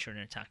alert a creature and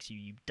it attacks you,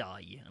 you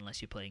die,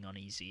 unless you're playing on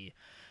easy.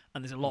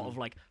 And there's a lot of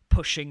like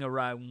pushing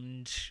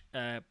around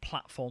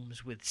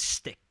platforms with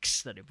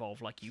sticks that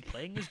involve like you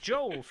playing as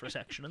Joel for a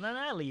section, and then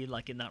Ellie,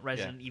 like in that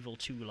Resident Evil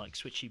 2, like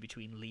switchy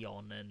between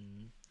Leon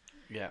and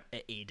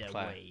Ada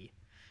Claire. way.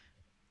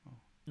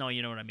 No,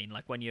 you know what I mean.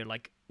 Like when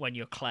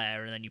you're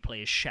Claire, and then you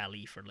play as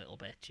Shelley for a little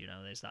bit. You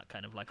know, there's that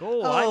kind of like,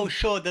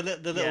 sure, the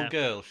little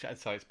girl.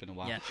 Sorry, it's been a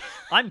while. Yeah,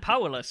 I'm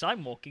powerless.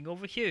 I'm walking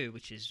over here,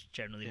 which is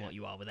generally what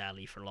you are with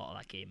Ellie for a lot of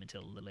that game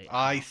until the late.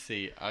 I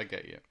see. I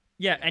get you.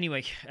 Yeah.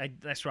 Anyway,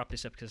 let's wrap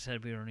this up, because I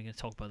said we were only going to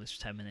talk about this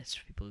for 10 minutes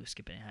for people who are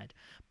skipping ahead.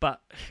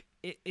 But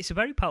it's a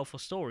very powerful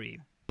story,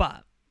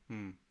 but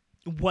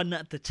one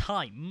at the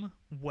time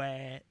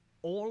where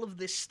all of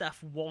this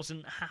stuff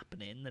wasn't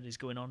happening that is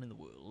going on in the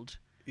world.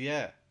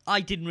 Yeah.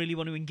 I didn't really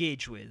want to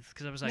engage with,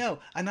 because I was like, no,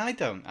 and I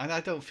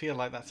don't feel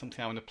like that's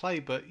something I want to play.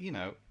 But you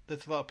know,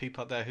 there's a lot of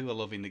people out there who are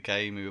loving the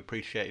game, who are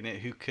appreciating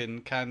it, who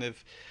can kind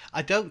of.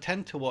 I don't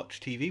tend to watch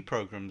TV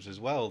programs as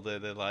well. They're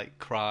like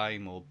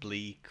crime or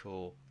bleak,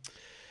 or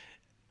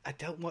I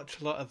don't watch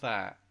a lot of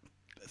that.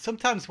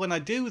 Sometimes when I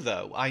do,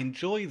 though, I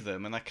enjoy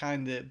them, and I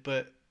kind of,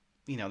 but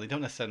you know, they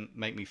don't necessarily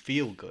make me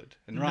feel good.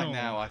 And right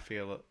now, I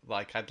feel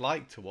like I'd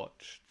like to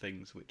watch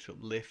things which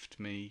uplift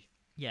me.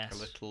 Yes.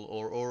 A little,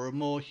 or a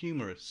more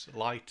humorous,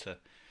 lighter.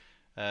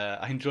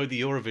 I enjoyed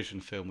the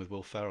Eurovision film with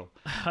Will Ferrell.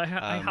 I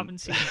haven't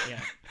seen it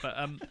yet, but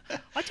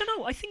I don't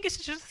know. I think it's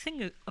just a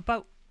thing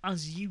about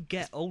as you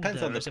get older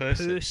as a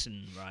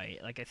person, right?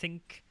 Like I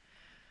think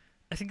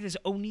there's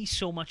only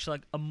so much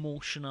like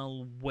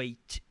emotional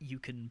weight you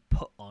can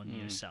put on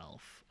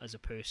yourself as a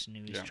person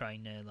who is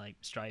trying to like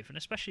strive, and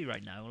especially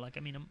right now. Like I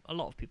mean, a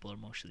lot of people are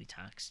emotionally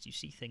taxed. You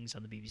see things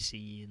on the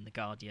BBC and the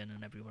Guardian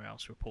and everywhere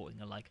else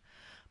reporting are like,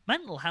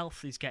 mental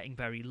health is getting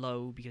very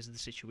low because of the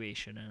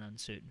situation and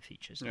uncertain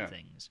features and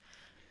things.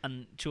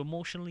 And to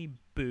emotionally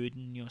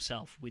burden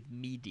yourself with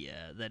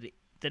media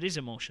that is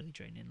emotionally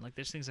draining. Like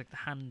there's things like The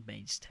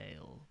Handmaid's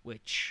Tale,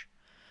 which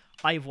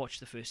I've watched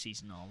the first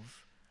season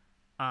of,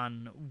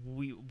 and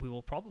we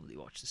will probably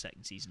watch the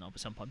second season of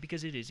at some point,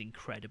 because it is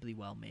incredibly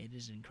well made. It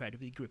is an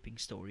incredibly gripping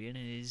story, and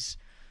it is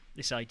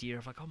this idea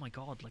of like, oh my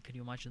god, like can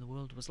you imagine the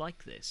world was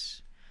like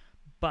this?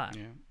 But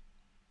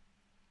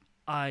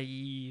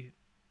I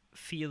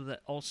feel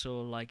that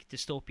also like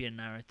dystopian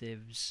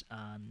narratives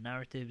and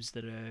narratives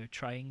that are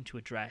trying to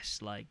address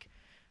like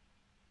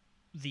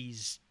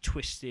these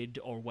twisted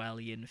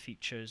Orwellian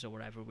features or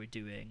whatever we're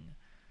doing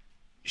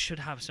should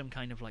have some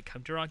kind of like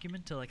counter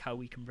argument to like how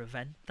we can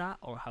prevent that,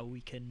 or how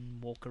we can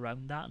walk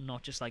around that, and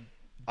not just like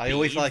I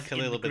always like a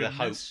little bit of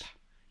hope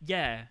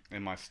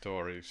in my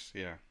stories.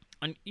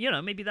 And you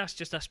know, maybe that's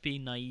just us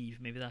being naive.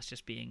 Maybe that's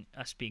just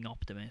us being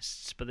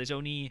optimists. But there's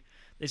only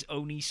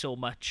so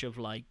much of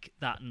like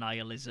that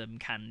nihilism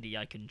candy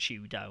I can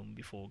chew down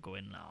before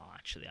going, oh,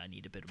 actually, I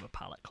need a bit of a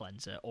palate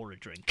cleanser or a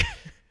drink.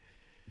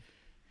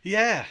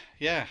 Yeah,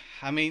 yeah.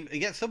 I mean,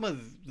 yet some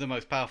of the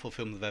most powerful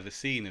films I've ever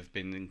seen have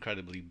been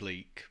incredibly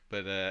bleak,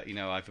 but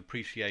I've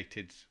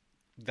appreciated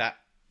that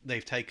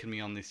they've taken me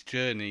on this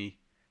journey.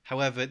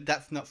 However,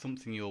 that's not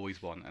something you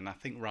always want, and I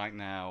think right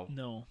now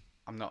No.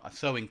 I'm not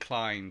so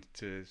inclined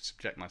to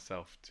subject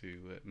myself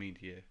to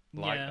media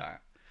like Yeah.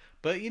 that.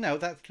 But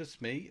that's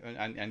just me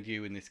and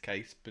you in this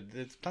case. But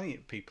there's plenty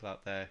of people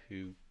out there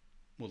who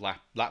will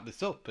lap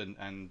this up,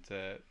 and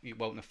it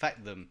won't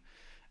affect them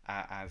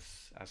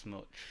as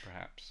much,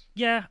 perhaps.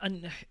 Yeah,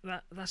 and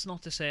that's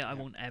not to say I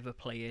won't ever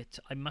play it.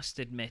 I must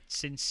admit,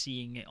 since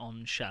seeing it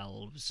on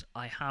shelves,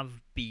 I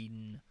have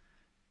been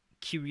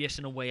curious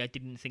in a way I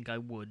didn't think I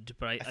would,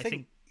 but I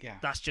think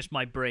that's just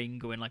my brain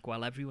going like,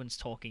 well, everyone's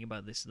talking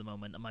about this at the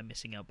moment. Am I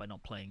missing out by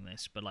not playing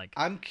this? But like,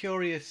 I'm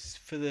curious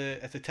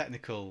as a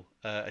technical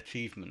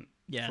achievement.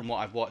 Yeah. From what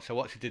I've watched, I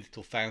watched a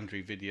Digital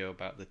Foundry video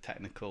about the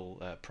technical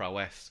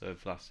prowess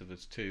of Last of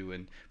Us 2,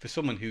 and for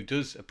someone who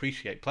does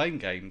appreciate playing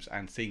games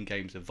and seeing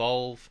games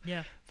evolve,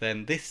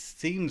 then this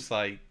seems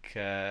like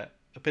a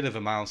bit of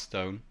a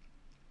milestone.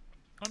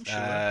 I'm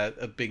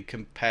sure. Being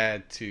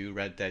compared to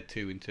Red Dead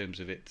 2 in terms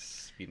of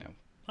its,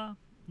 Well,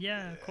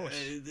 yeah, of course.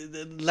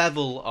 The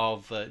level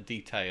of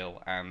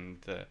detail and,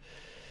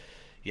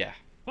 yeah.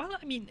 Well,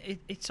 I mean,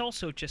 it's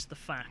also just the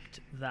fact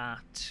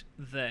that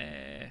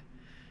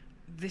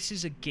this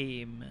is a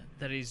game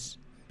that is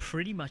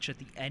pretty much at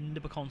the end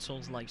of a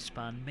console's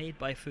lifespan, made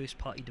by a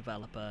first-party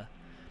developer,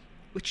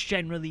 which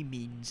generally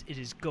means it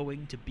is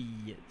going to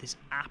be this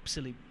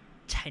absolute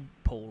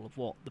tentpole of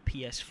what the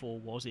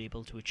PS4 was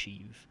able to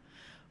achieve.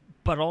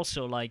 But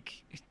also,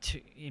 like,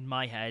 in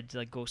my head,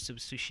 like, Ghost of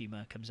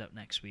Tsushima comes out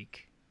next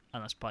week,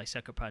 and that's by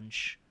Sucker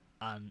Punch,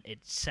 and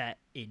it's set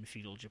in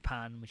feudal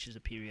Japan, which is a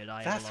period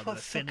I have a lot of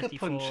affinity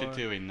for. That's what Sucker Punch are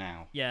doing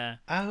now. Yeah.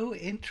 Oh,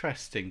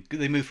 interesting.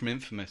 They moved from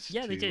Infamous.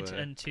 Yeah, they did,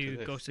 and to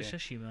Ghost of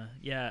Tsushima.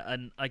 Yeah,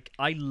 and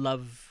I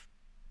love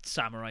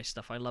samurai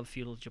stuff. I love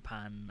feudal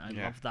Japan. I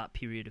love that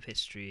period of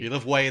history. You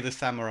love Way of the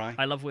Samurai.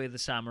 I love Way of the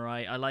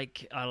Samurai. I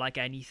like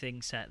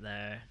anything set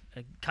there.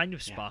 Kind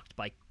of sparked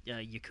by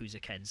Yakuza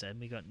Kenza, and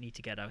we need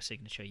to get our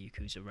signature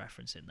Yakuza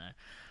reference in there.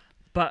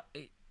 But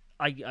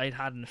I'd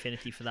had an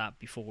affinity for that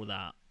before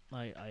that.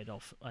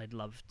 I'd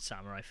loved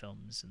samurai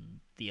films and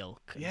the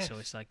ilk, and so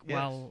it's like,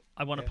 well,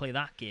 I want to play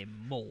that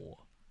game more.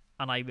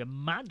 And I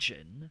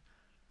imagine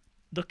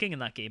looking in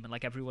that game and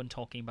like everyone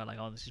talking about like,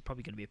 oh, this is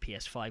probably going to be a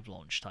PS5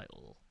 launch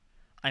title.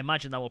 I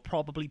imagine that will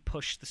probably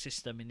push the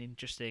system in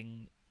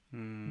interesting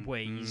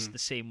ways, the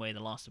same way The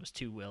Last of Us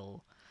 2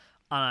 will.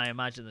 And I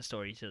imagine the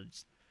story to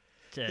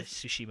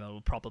Tsushima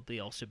will probably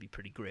also be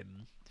pretty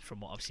grim from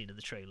what I've seen of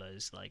the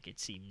trailers. Like, it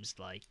seems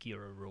like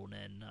you're a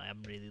Ronin. I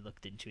haven't really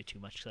looked into it too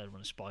much because I don't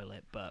want to spoil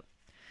it, but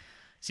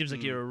it seems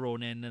like you're a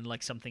Ronin and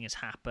like something has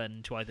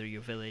happened to either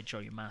your village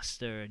or your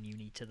master and you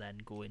need to then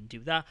go and do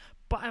that.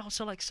 But I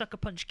also like Sucker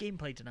Punch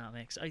gameplay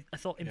dynamics. I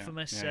thought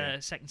Infamous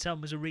Second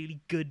Son was a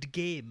really good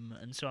game,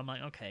 and so I'm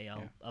like, okay,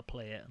 I'll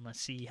play it and let's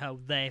see how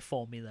their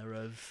formula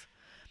of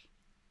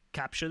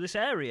capture this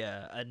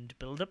area and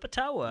build up a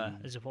tower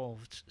has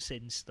evolved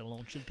since the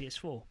launch of the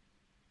PS4.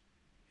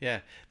 Yeah,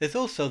 there's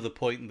also the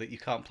point that you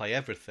can't play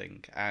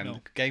everything,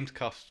 and games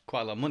cost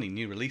quite a lot of money.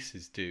 New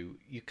releases do.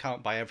 You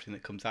can't buy everything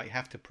that comes out. You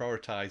have to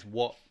prioritize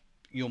what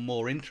you're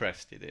more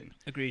interested in.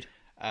 Agreed.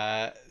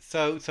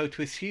 So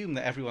to assume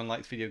that everyone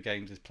likes video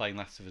games as playing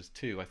Last of Us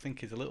 2, I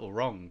think is a little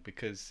wrong,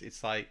 because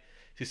it's like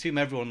to assume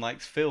everyone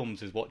likes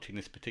films as watching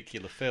this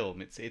particular film.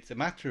 It's a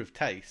matter of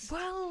taste.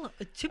 Well,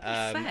 to be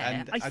fair,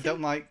 and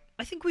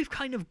I think we've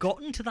kind of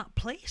gotten to that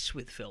place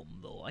with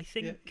film, though. I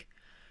think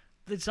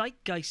the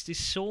zeitgeist is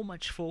so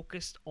much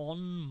focused on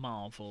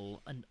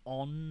Marvel and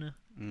on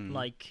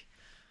like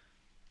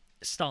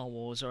Star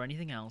Wars or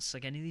anything else,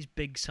 like any of these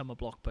big summer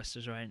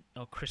blockbusters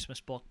or Christmas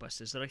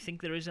blockbusters, that I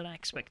think there is an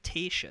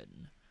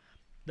expectation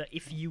that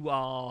if you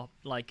are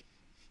like,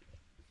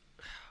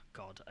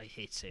 God, I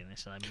hate saying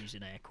this and I'm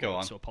using air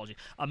quotes, so apologies,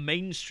 a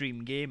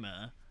mainstream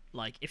gamer,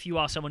 like if you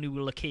are someone who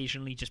will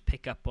occasionally just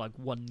pick up like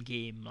one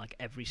game like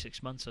every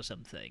 6 months or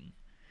something,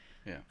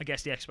 I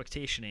guess the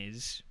expectation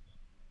is,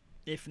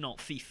 if not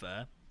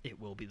FIFA, it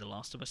will be The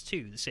Last of Us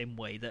 2, the same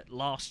way that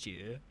last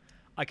year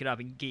I could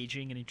have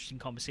engaging and interesting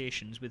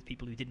conversations with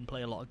people who didn't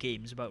play a lot of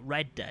games about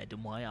Red Dead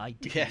and why I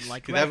didn't like Red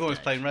Dead. Because everyone was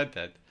playing Red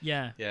Dead.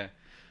 Yeah. Yeah.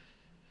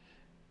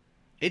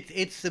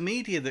 It's the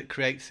media that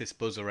creates this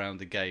buzz around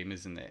the game,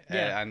 isn't it?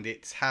 Yeah. And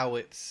it's how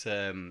it's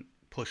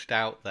pushed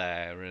out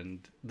there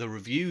and the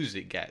reviews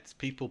it gets.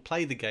 People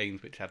play the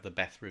games which have the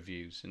best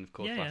reviews, and of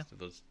course Last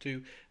of Us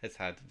 2 has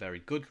had very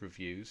good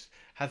reviews,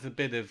 has a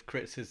bit of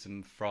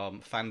criticism from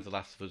fans of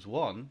Last of Us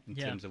 1 in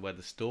terms of where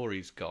the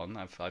story's gone.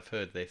 I've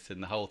heard this,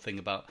 and the whole thing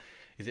about,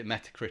 is it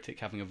Metacritic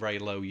having a very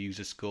low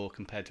user score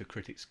compared to a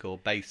critic score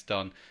based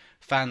on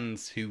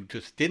fans who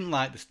just didn't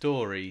like the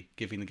story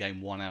giving the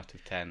game 1 out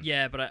of 10.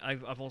 Yeah, but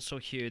I've also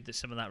heard that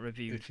some of that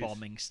review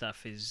bombing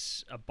stuff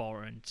is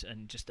abhorrent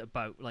and just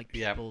about like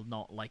people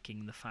not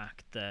liking the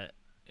fact that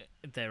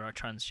there are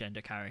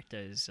transgender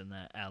characters and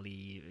that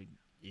Ellie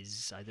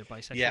is either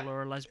bisexual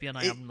or a lesbian.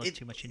 I haven't looked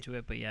too much into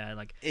it, but yeah,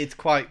 like it's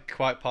quite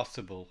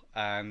possible,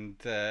 and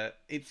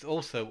it's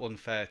also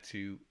unfair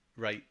to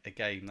rate a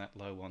game that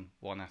low on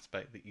one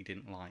aspect that you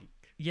didn't like.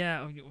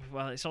 Yeah,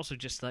 well, it's also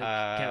just like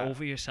get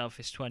over yourself.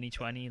 It's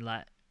 2020.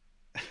 Let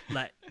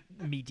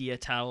media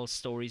tell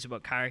stories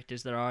about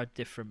characters that are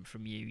different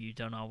from you. You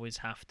don't always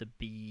have to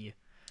be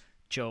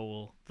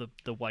Joel,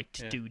 the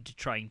white dude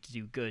trying to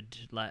do good.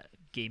 Let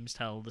games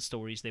tell the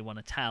stories they want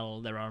to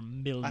tell. There are a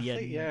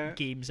million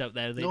games out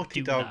there that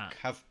Naughty do Dog that.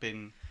 have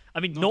been.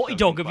 I mean, Naughty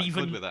Dog have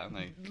even with that,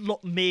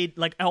 made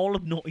like all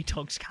of Naughty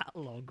Dog's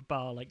catalogue,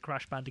 bar like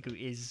Crash Bandicoot,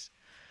 is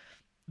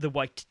the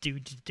white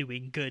dude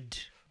doing good.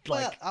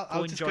 Like, I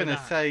was just going to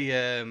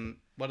say,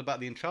 what about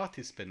the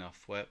Uncharted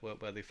spin-off where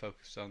they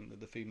focused on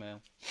the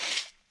female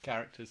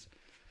characters?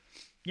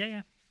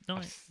 Yeah. No,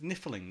 I'm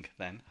sniffling.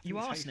 Then you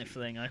are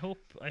sniffling. I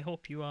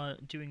hope you are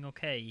doing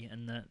okay,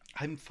 and that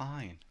I'm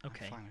fine.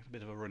 Okay, I'm fine. I have a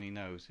bit of a runny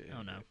nose.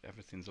 Oh no,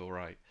 everything's all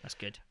right. That's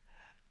good.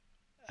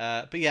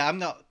 But yeah, I'm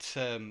not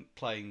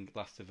playing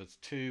Last of Us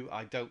 2.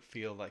 I don't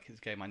feel like it's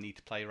a game I need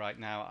to play right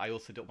now. I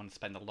also don't want to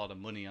spend a lot of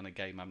money on a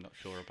game I'm not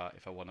sure about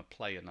if I want to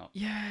play or not.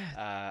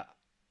 Yeah.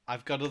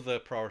 I've got other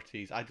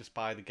priorities. I just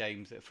buy the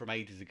games that from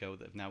ages ago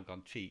that have now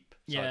gone cheap.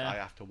 So I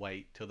have to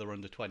wait till they're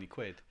under 20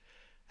 quid.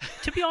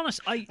 To be honest,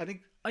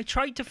 I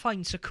tried to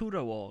find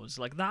Sakura Wars.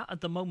 Like, that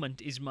at the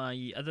moment is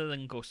my, other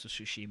than Ghost of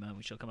Tsushima,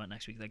 which will come out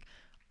next week. Like,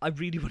 I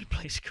really want to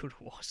play Sakura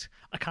Wars.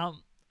 I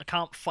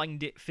can't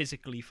find it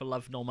physically for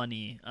love nor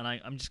money, and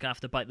I'm just gonna have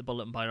to bite the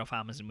bullet and buy it off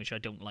Amazon, which I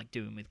don't like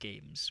doing with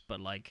games.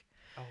 But like,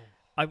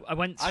 I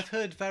went. I've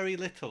heard very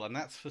little, and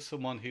that's for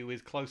someone who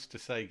is close to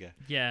Sega.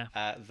 Yeah.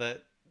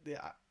 That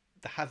there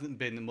hasn't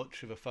been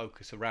much of a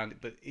focus around it,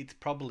 but it's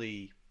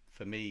probably,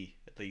 for me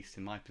at least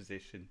in my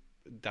position,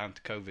 down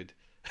to COVID.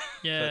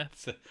 Yeah.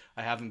 But,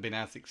 I haven't been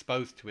as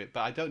exposed to it,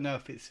 but I don't know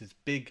if it's as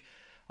big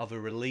of a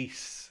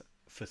release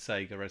for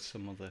Sega as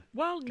some other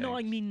games. No,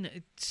 I mean,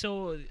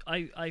 so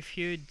I've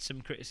heard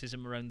some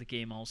criticism around the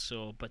game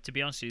also, but to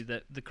be honest with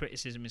you, the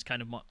criticism is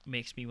kind of what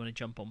makes me want to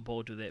jump on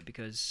board with it,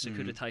 because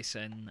Sakura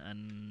Taisen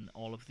and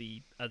all of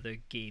the other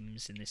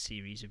games in this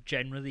series have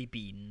generally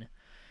been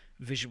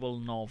visual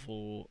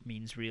novel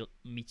meets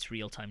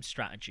real-time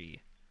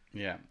strategy.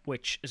 Yeah.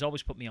 Which has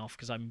always put me off,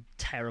 because I'm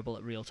terrible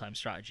at real-time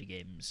strategy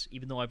games.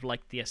 Even though I've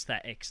liked the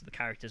aesthetics, the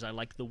characters, I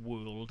like the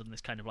world and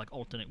this kind of like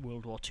alternate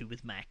World War II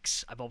with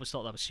mechs. I've always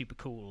thought that was super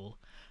cool.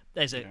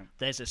 There's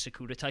a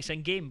Sakura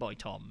Taisen Game Boy,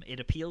 Tom. It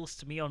appeals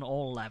to me on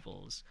all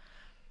levels.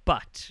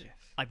 But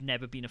I've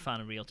never been a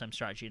fan of real-time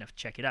strategy enough to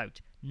check it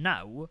out.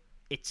 Now,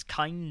 it's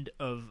kind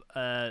of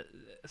a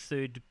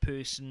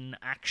third-person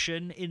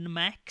action in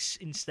mechs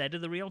instead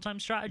of the real-time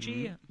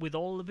strategy with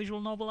all the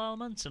visual novel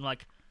elements. And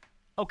like,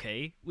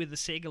 okay, with the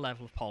Sega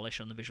level of polish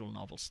on the visual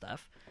novel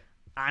stuff,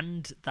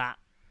 and that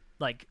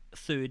like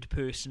third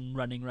person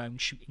running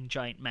around shooting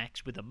giant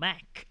mechs with a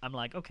mech, I'm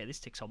like, okay, this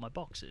ticks all my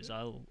boxes.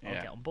 I'll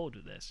get on board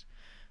with this.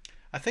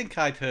 I think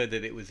I'd heard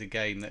that it was a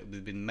game that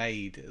had been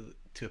made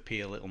to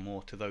appeal a little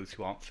more to those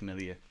who aren't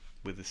familiar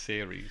with the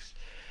series.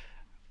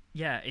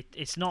 Yeah,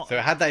 it's not. So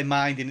it had that in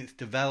mind in its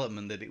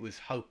development, that it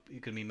was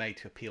it could be made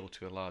to appeal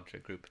to a larger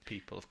group of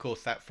people. Of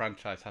course, that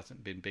franchise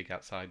hasn't been big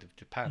outside of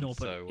Japan. No,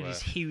 but it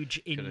is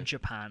huge in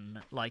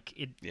Japan. Like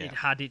it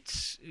had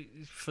its.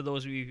 For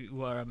those of you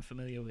who are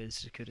unfamiliar with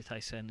Sakura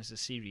Taisen as a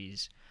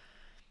series,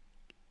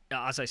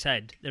 as I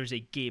said, there is a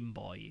Game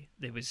Boy.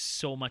 There was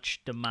so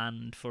much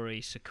demand for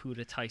a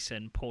Sakura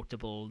Taisen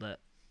portable that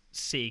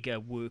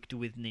Sega worked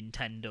with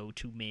Nintendo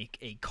to make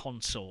a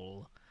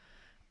console.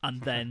 And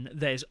then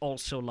there's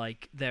also,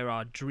 like, there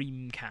are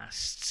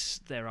Dreamcasts,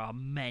 there are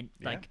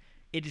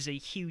it is a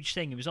huge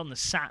thing. It was on the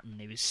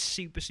Saturn. It was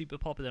super, super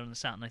popular on the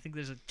Saturn. I think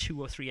there's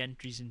 2 or 3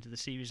 entries into the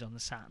series on the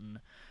Saturn.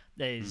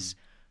 There's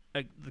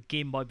the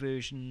Game Boy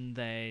version.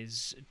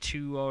 There's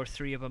 2 or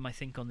 3 of them, I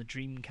think, on the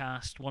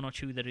Dreamcast. 1 or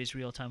 2 that is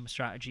real-time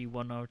strategy.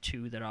 1 or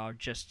 2 that are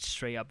just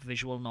straight-up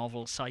visual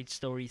novel side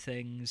story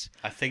things.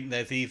 I think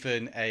there's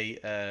even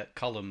a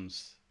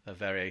Columns... a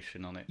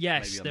variation on it.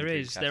 Yes, there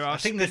is. There are. I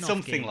think there's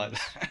something like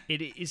that.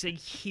 It is a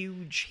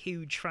huge,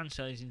 huge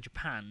franchise in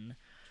Japan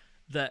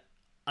that,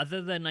 other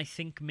than I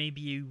think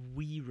maybe a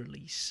Wii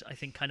release, I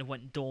think kind of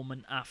went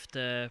dormant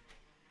after.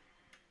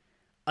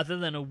 Other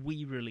than a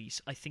Wii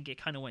release, I think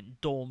it kind of went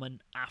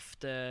dormant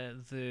after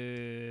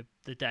the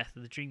death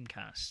of the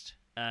Dreamcast,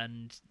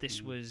 and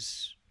this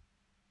was.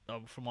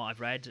 From what I've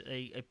read,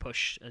 a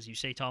push, as you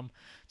say, Tom,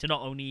 to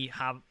not only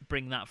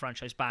bring that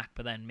franchise back,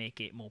 but then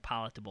make it more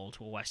palatable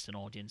to a Western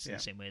audience in the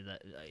same way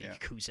that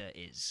Yakuza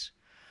is.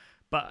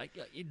 But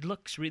it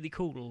looks really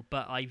cool,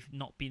 but I've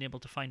not been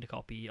able to find a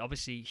copy.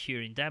 Obviously, here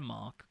in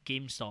Denmark,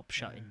 GameStop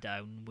shutting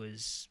down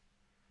was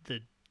the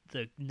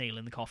nail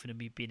in the coffin of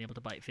me being able to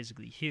buy it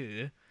physically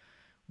here.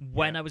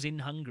 When I was in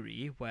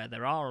Hungary, where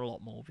there are a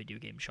lot more video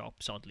game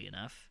shops, oddly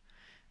enough,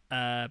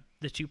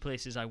 the 2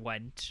 places I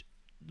went...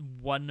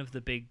 one of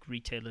the big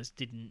retailers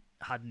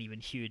hadn't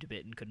even heard of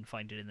it and couldn't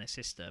find it in their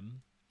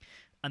system,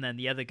 and then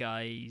the other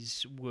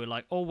guys were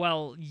like, oh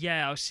well,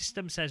 yeah, our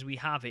system says we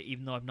have it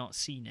even though I've not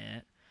seen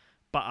it,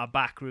 but our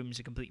back room's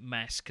a complete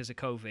mess because of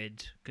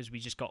COVID, because we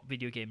just got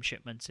video game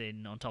shipments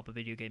in on top of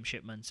video game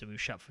shipments, and we were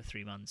shut for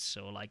 3 months.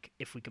 So, like,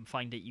 if we can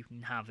find it, you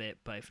can have it,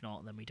 but if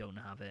not, then we don't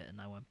have it.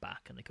 And I went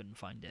back and they couldn't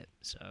find it.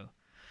 So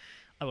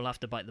I will have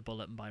to bite the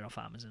bullet and buy it off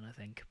Amazon, I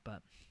think.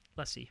 But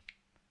let's see.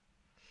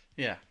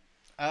 Yeah.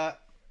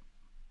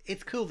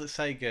 It's cool that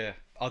Sega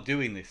are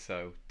doing this,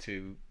 though,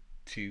 to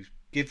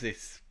give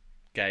this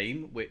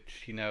game,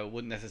 which,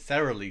 wouldn't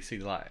necessarily see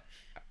light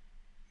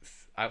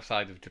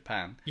outside of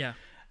Japan. Yeah.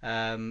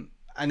 And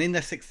in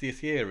their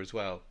 60th year as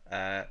well,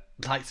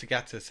 like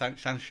Sagata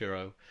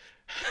Sanshiro,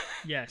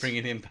 yes,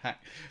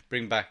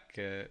 bring back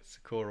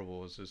Sakura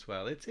Wars as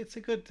well. It's a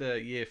good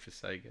year for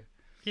Sega.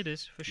 It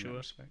is, for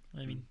sure.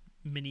 I mean,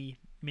 mini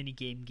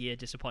Game Gear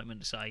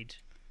disappointment aside,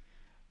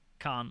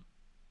 can't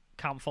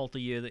fault a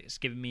year that's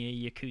given me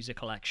a Yakuza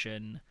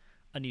collection,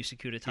 a new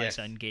Sakura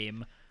Taisen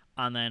game,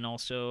 and then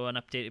also an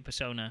updated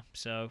Persona.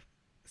 So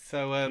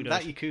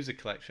that Yakuza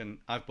collection,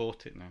 I've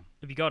bought it now.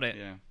 Have you got it?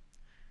 Yeah.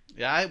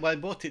 Yeah, I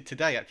bought it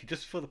today, actually,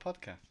 just before the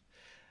podcast.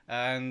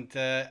 And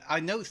I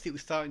noticed it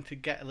was starting to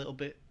get a little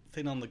bit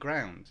thin on the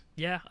ground.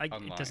 Yeah,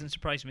 it doesn't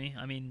surprise me.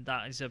 I mean,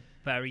 that is a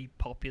very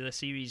popular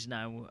series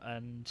now.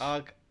 And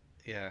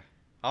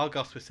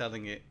Argos was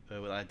selling it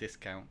with a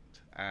discount,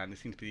 and it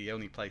seems to be the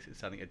only place that's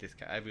selling it at a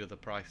discount. Every other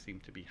price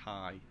seemed to be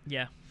high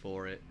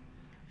for it,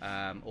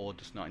 or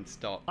just not in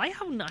stock. I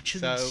haven't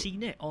actually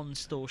seen it on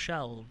store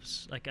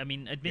shelves. Like, I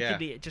mean,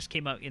 admittedly, it just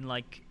came out in,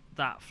 like,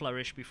 that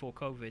flourish before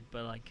COVID,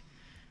 but, like,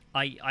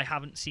 I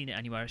haven't seen it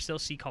anywhere. I still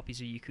see copies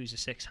of Yakuza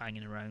 6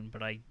 hanging around,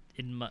 but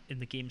in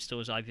the game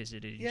stores I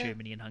visited in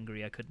Germany and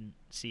Hungary, I couldn't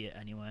see it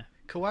anywhere.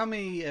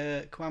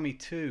 Kiwami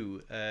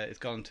 2 has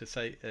gone to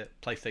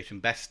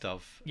PlayStation Best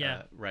of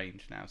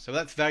range now, so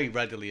that's very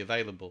readily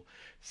available.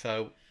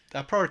 So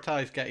I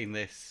prioritise getting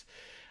this,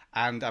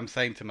 and I'm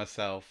saying to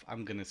myself,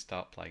 I'm going to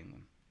start playing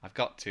them. I've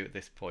got to at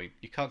this point.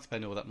 You can't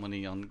spend all that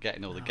money on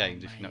getting all the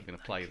games if you're not going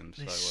to play them.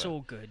 They're so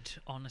good,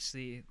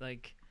 honestly.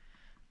 Like,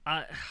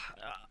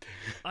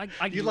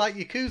 you like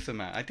Yakuza,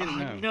 Matt? I didn't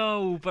know.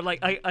 No, but like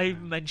I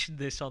mentioned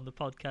this on the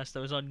podcast. I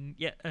was on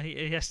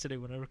yesterday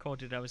when I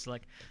recorded. I was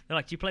like, they're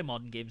like, do you play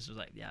modern games? I was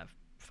like, yeah, I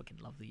fucking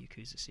love the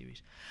Yakuza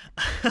series.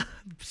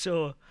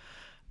 So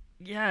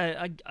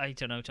yeah, I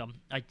don't know, Tom.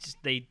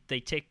 They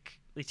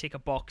take a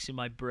box in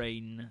my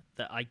brain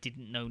that I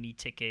didn't know need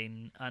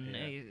ticking, and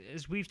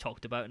as we've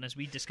talked about and as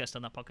we discussed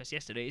on that podcast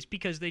yesterday, it's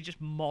because they're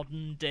just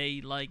modern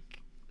day,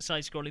 like,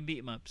 side-scrolling beat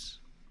 'em ups.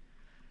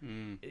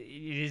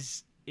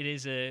 It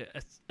is a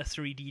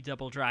 3D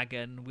Double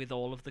Dragon with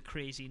all of the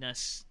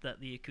craziness that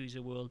the Yakuza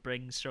world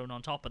brings thrown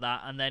on top of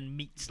that, and then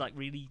meets, like,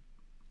 really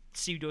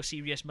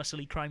pseudo-serious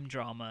muscly crime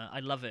drama. I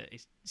love it.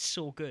 It's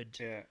so good.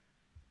 Yeah.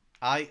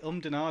 I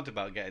and ahed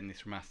about getting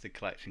this remastered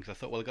collection because I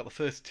thought, well, I've got the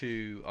first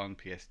two on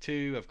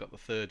PS2, I've got the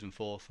third and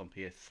fourth on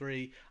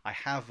PS3, I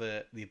have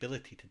the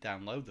ability to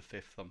download the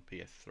fifth on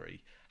PS3.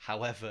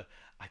 However,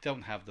 I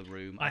don't have the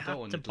room. I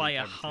had to buy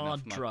a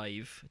hard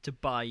drive to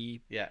buy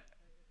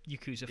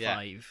Yakuza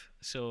 5.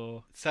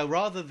 So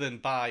rather than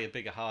buy a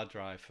bigger hard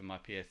drive for my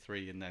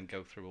PS3 and then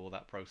go through all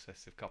that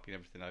process of copying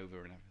everything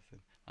over and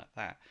everything like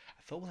that,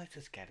 I thought, well, let's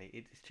just get it.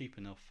 It's cheap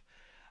enough.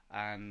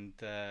 And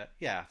I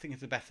think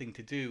it's the best thing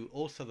to do.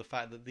 Also, the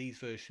fact that these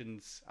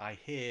versions, I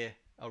hear,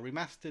 are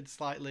remastered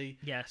slightly.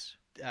 Yes.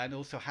 And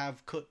also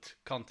have cut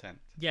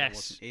content. Yes. That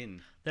wasn't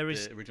in the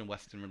original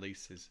Western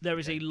releases. There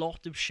is a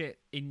lot of shit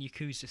in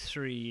Yakuza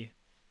 3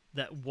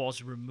 that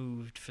was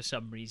removed for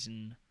some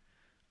reason.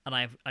 And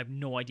I have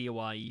no idea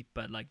why,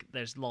 but, like,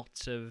 there's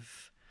lots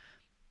of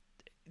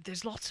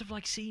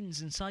like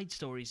scenes and side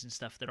stories and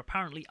stuff that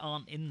apparently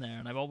aren't in there.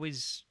 And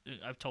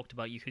I've talked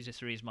about Yakuza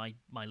 3 as my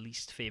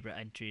least favorite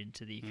entry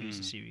into the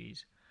Yakuza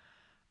series.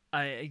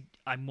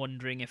 I'm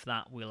wondering if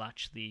that will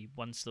actually,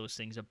 once those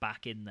things are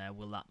back in there,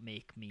 will that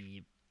make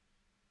me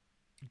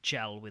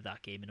gel with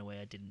that game in a way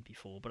I didn't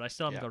before? But I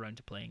still haven't got around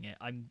to playing it.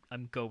 I'm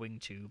going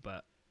to,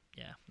 but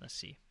yeah, let's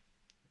see.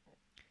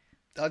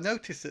 I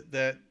noticed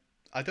that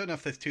I don't know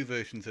if there's two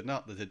versions or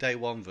not. There's a day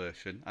one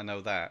version, I know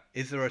that.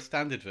 Is there a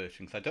standard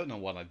version? Because I don't know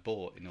what I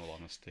bought, in all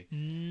honesty.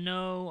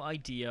 No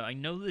idea. I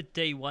know the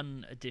day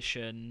one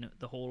edition,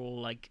 the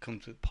whole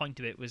point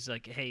of it was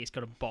like, hey, it's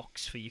got a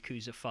box for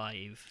Yakuza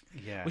 5.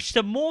 Yeah. Which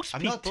to most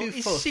people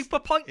is super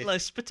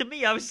pointless, but to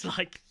me I was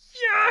like,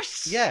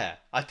 yes! Yeah,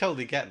 I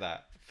totally get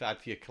that.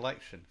 Add to your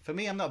collection. For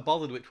me, I'm not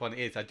bothered which one it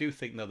is. I do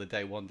think, though, the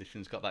day one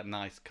edition's got that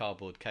nice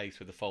cardboard case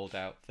with the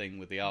fold-out thing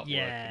with the artwork,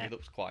 and it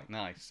looks quite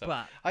nice. So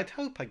but I'd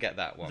hope I get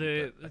that one.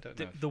 But I don't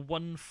know the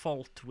one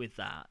fault with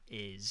that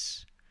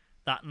is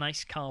that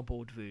nice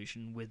cardboard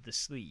version with the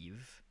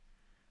sleeve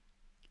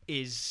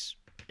is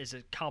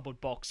a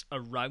cardboard box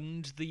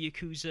around the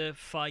Yakuza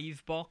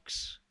 5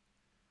 box.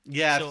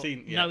 Yeah, so I've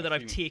seen. Yeah, now that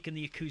I've taken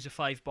the Yakuza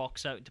 5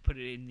 box out to put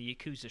it in the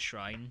Yakuza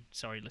Shrine.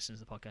 Sorry, listeners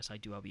to the podcast, I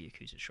do have a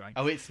Yakuza Shrine.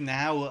 Oh, it's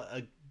now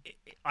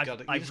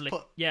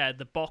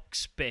the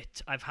box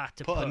bit. I've had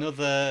to put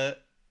another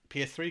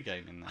PS3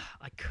 game in there.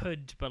 I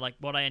could, but like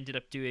what I ended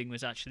up doing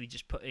was actually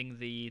just putting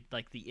the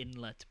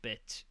inlet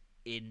bit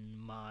in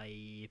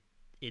my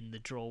in the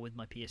drawer with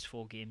my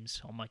PS4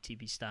 games on my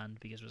TV stand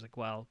because I was like,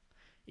 well,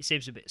 it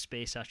saves a bit of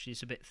space. Actually,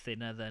 it's a bit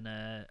thinner than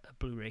a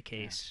Blu-ray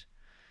case. Yeah.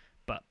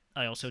 But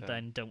I also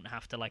then don't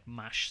have to like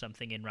mash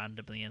something in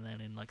randomly and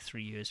then in like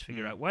 3 years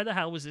figure out where the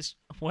hell was this?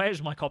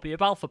 Where's my copy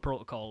of Alpha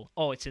Protocol?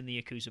 Oh, it's in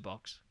the Yakuza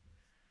box.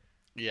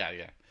 Yeah.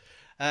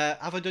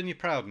 Have I done you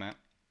proud, Matt?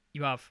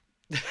 You have.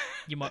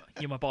 You're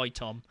my boy,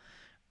 Tom.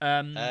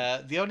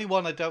 The only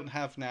one I don't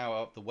have now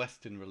of the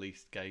Western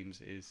released games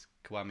is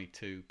Kiwami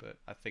 2, but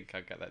I think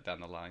I'll get that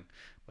down the line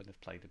when I've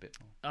played a bit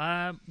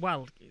more.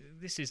 Well,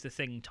 this is the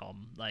thing,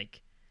 Tom.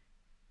 Like,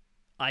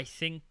 I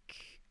think...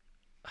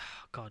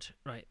 Oh, God,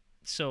 right.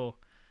 So,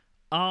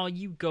 are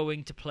you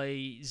going to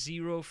play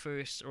 0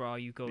 first, or are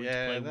you going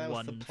to play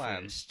 1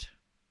 first?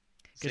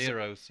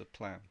 Zero's the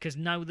plan. Because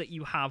now that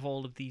you have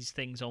all of these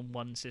things on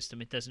one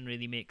system, it doesn't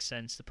really make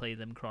sense to play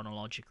them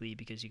chronologically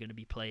because you're going to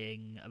be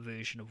playing a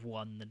version of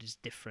 1 that is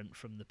different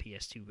from the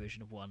PS2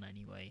 version of 1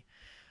 anyway.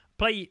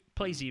 Play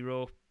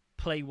 0,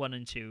 play 1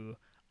 and 2.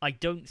 I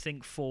don't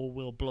think 4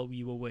 will blow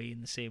you away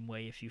in the same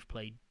way if you've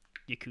played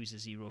Yakuza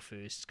 0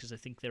 first, because I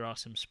think there are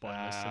some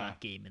spoilers to that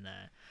game in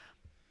there.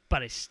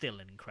 But it's still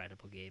an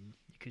incredible game.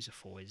 Yakuza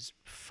 4 is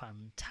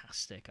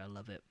fantastic. I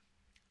love it.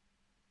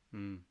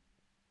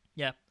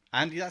 Yeah.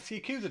 And that's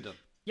Yakuza done.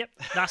 Yep,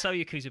 that's how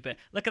Yakuza bit.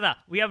 Look at that.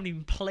 We haven't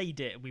even played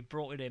it, and we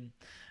brought it in.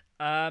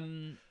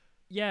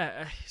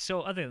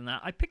 So other than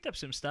that, I picked up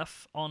some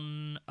stuff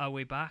on our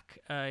way back.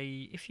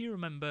 If you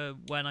remember,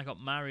 when I got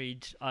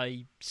married,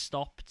 we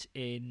stopped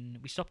in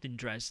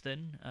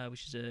Dresden,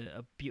 which is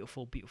a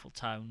beautiful, beautiful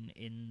town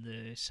in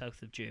the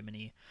south of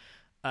Germany.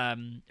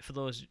 For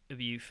those of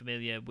you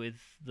familiar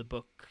with the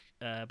book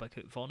by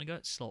Kurt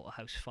Vonnegut,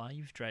 Slaughterhouse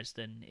 5,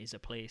 Dresden is a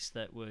place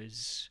that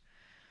was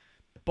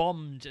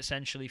bombed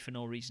essentially for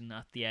no reason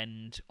at the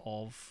end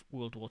of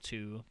World War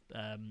II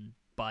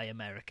by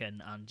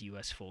American and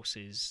US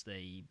forces.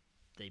 They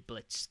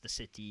blitzed the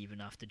city even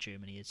after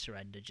Germany had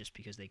surrendered just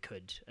because they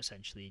could,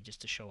 essentially,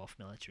 just to show off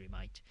military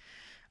might.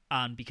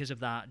 And because of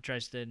that,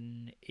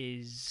 Dresden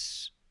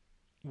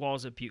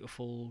was a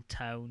beautiful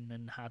town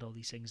and had all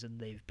these things, and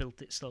they've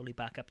built it slowly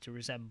back up to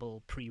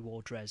resemble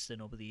pre-war Dresden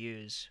over the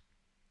years.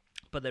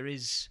 But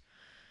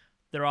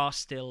there are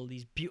still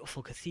these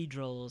beautiful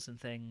cathedrals and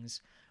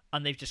things,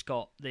 and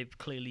they've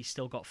clearly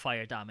still got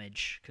fire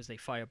damage because they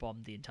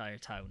firebombed the entire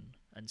town,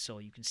 and so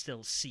you can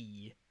still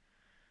see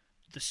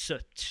the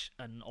soot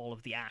and all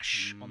of the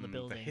ash on the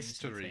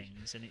buildings and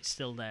things, and it's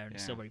still there and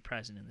it's still very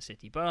present in the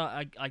city. But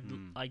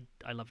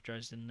I love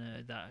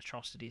Dresden. That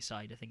atrocity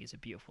aside, I think it's a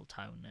beautiful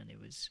town, and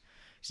it's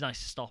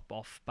nice to stop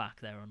off back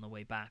there on the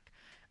way back.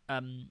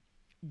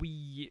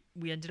 We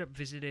ended up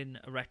visiting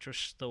a retro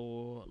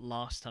store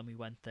last time we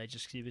went there,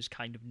 just because it was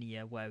kind of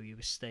near where we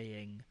were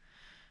staying.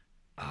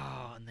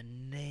 Oh, and the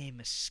name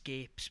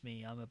escapes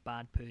me. I'm a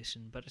bad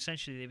person. But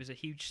essentially, there was a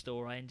huge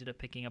store. I ended up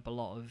picking up a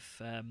lot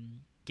of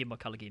Game Boy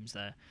Color games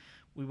there.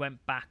 We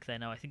went back there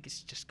now. I think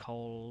it's just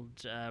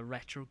called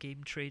Retro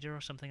Game Trader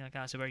or something like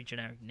that. It's a very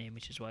generic name,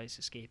 which is why it's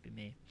escaping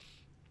me.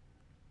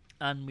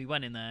 And we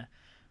went in there.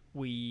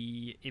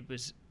 We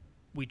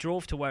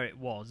drove to where it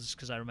was,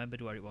 because I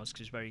remembered where it was,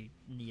 because it was very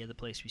near the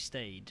place we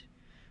stayed.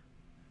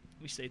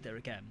 We stayed there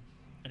again,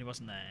 and it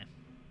wasn't there.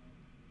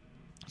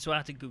 So I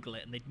had to Google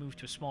it, and they'd moved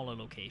to a smaller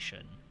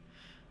location.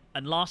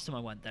 And last time I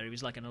went there, it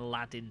was like an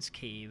Aladdin's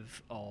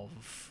cave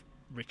of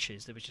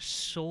riches. There was just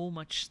so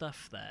much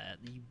stuff there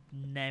that you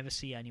never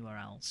see anywhere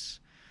else.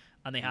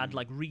 And they had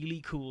like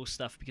really cool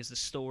stuff because the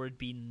store had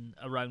been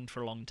around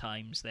for a long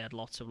time. So they had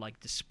lots of like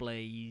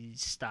display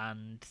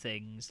stand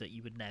things that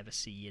you would never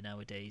see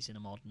nowadays in a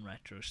modern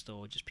retro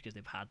store, just because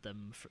they've had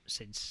them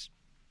since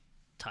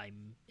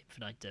time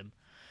infinitum.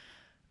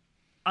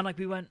 And like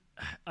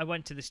I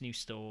went to this new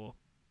store.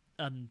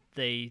 And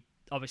they,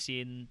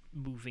 obviously in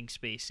moving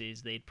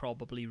spaces, they'd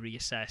probably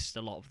reassessed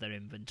a lot of their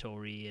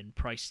inventory and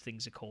priced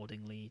things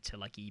accordingly to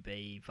like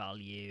eBay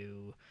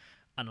value.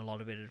 And a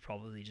lot of it had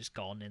probably just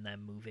gone in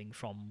them moving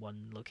from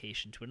one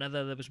location to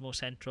another that was more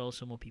central,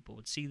 so more people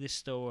would see this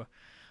store.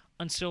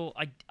 And so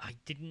I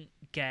didn't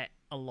get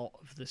a lot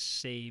of the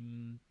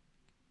same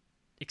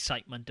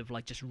excitement of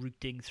like just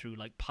rooting through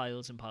like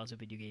piles and piles of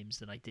video games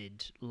that I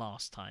did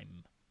last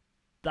time.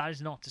 That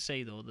is not to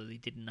say, though, that they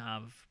didn't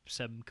have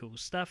some cool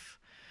stuff.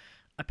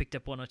 I picked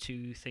up 1 or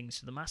 2 things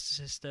for the Master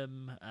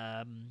System.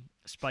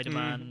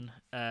 Spider-Man,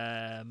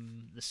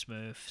 the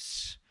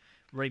Smurfs,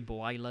 Rainbow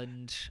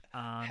Island,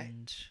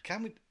 and...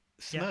 Can we...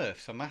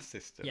 Smurfs on Master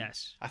System?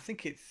 Yes. I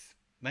think it's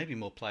maybe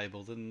more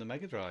playable than the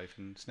Mega Drive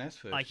and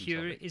SNES version. I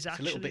hear it is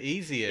actually... It's a little bit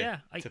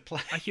easier to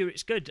play. I hear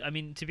it's good. I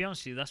mean, to be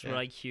honest with you, that's what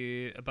I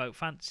hear about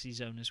Fantasy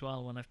Zone as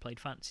well. When I've played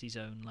Fantasy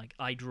Zone, like,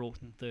 I'd wrote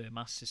the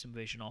Master System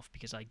version off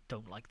because I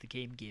don't like the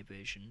Game Gear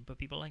version. But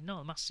people are like, no,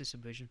 the Master System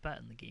version is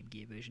better than the Game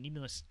Gear version. Even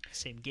though it's the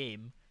same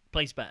game, it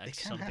plays better because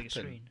it's on a bigger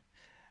screen.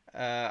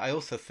 I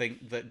also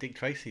think that Dick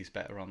Tracy's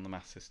better on the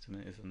Master System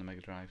than it is on the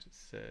Mega Drive.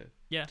 It's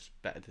just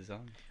better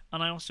design.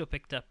 And I also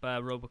picked up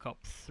RoboCop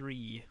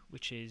 3,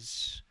 which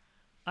is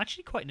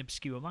actually quite an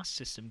obscure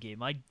Master System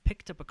game. I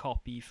picked up a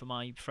copy for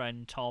my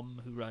friend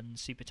Tom, who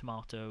runs Super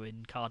Tomato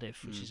in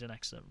Cardiff, which is an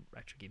excellent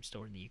retro game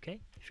store in the UK.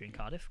 If you're in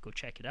Cardiff, go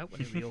check it out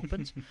when it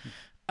reopens.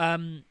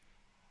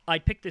 I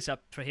picked this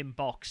up for him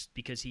boxed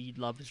because he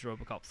loves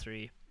Robocop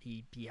 3.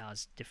 He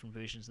has different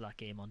versions of that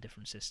game on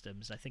different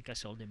systems. I think I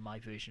sold him my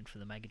version for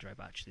the Mega Drive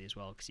actually as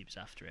well because he was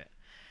after it.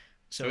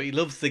 So he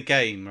loves the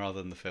game rather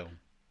than the film.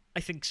 I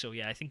think so,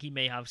 yeah. I think he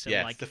may have some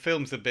the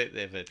film's a bit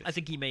vivid. I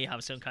think he may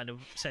have some kind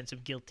of sense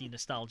of guilty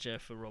nostalgia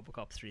for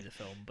Robocop 3, the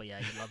film, but yeah,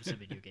 he loves the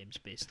video games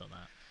based on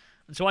that.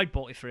 And so I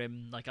bought it for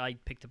him. Like, I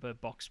picked up a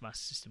box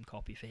Master System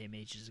copy for him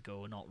ages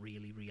ago, not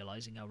really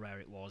realising how rare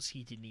it was.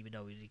 He didn't even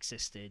know it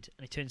existed.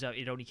 And it turns out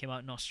it only came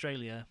out in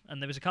Australia,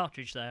 and there was a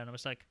cartridge there, and I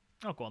was like,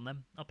 oh, go on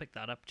then. I'll pick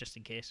that up just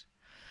in case.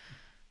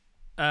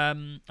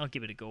 I'll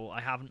give it a go. I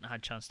haven't had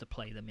a chance to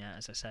play them yet,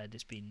 as I said.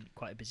 It's been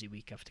quite a busy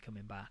week after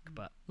coming back,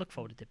 but look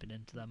forward to dipping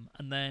into them.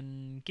 And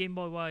then Game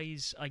Boy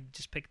wise, I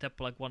just picked up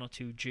like 1 or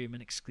 2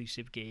 German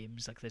exclusive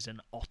games. Like there's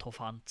an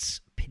Ottovance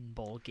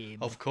pinball game.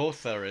 Of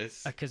course there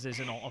is. Because there's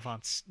an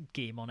Ottovance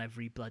game on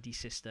every bloody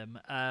system.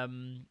 I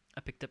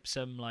picked up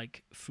some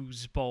like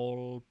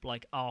foosball,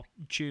 like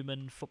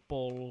German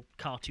football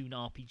cartoon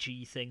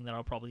RPG thing that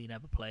I'll probably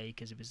never play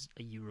because it was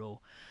a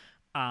Euro.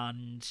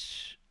 And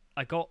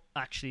I got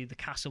actually the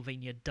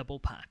Castlevania double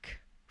pack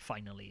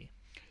finally.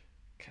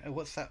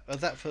 What's that?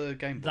 Is that for the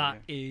Game Boy?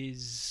 That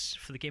is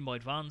for the Game Boy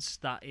Advance.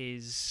 That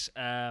is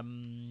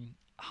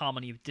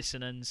Harmony of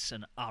Dissonance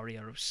and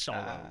Aria of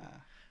Sorrow.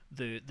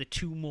 The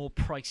 2 more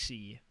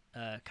pricey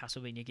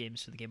Castlevania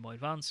games for the Game Boy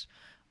Advance.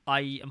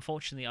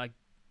 Unfortunately,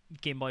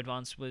 Game Boy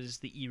Advance was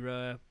the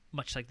era,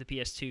 much like the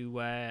PS2,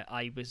 where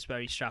I was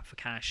very strapped for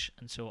cash,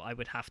 and so I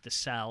would have to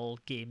sell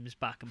games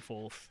back and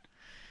forth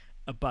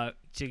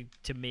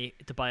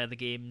to buy other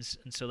games,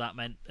 and so that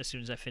meant as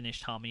soon as I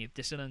finished Harmony of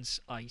Dissonance,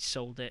 I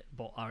sold it,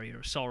 bought Aria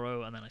of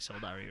Sorrow, and then I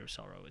sold Aria of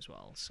Sorrow as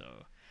well.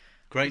 So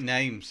great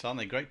names, aren't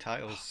they? Great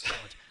titles.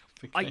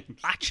 Oh,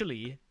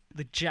 actually,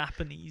 the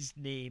Japanese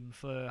name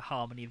for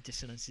Harmony of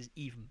Dissonance is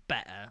even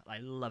better. I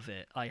love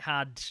it. I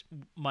had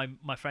my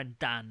friend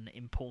Dan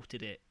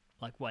imported it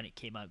like when it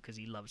came out because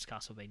he loves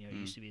Castlevania. It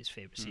used to be his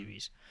favorite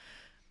series.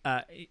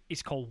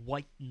 It's called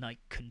White Knight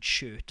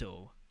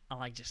Concerto.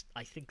 And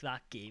I think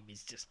that game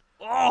is just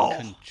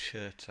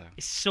Concerto.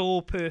 It's so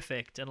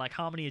perfect. And like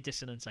Harmony of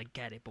Dissonance, I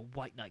get it, but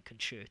White Knight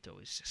Concerto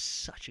is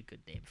just such a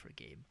good name for a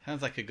game.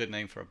 Sounds like a good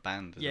name for a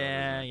band.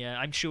 Yeah.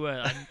 I'm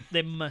sure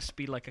there must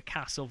be like a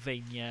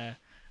Castlevania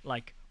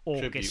like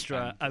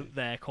orchestra out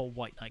there called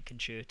White Knight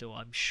Concerto.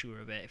 I'm sure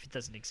of it. If it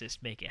doesn't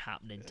exist, make it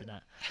happen,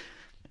 internet.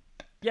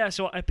 Yeah,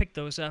 so I picked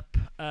those up.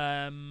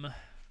 I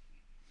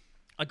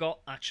got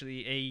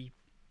actually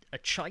a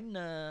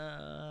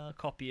China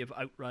copy of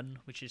Outrun,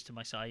 which is to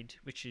my side,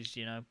 which is,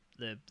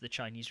 the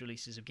Chinese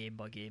releases of Game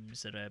Boy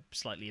games that are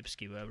slightly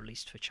obscure,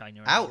 released for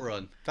China.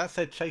 Outrun? That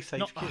said Chase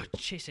HQ.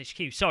 Chase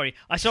HQ. Sorry,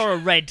 I saw a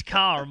red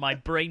car and my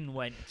brain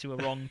went to a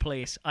wrong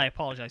place. I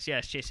apologise.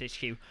 Yes, Chase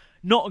HQ.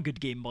 Not a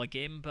good Game Boy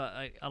game, but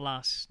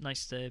alas,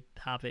 nice to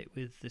have it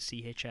with the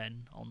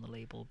CHN on the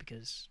label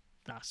because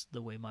that's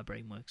the way my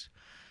brain works.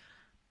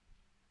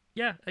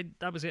 Yeah,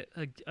 that was it.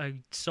 I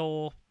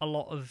saw a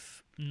lot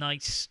of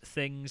nice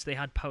things. They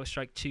had Power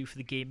Strike 2 for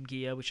the Game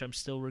Gear, which I'm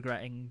still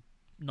regretting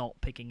not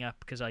picking up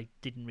because I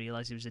didn't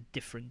realise it was a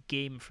different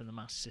game from the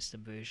Master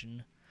System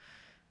version.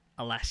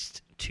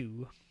 Aleste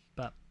 2,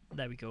 but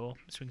there we go.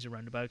 Swings and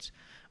roundabouts.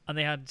 And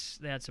they had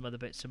some other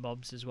bits and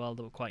bobs as well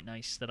that were quite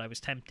nice that I was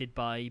tempted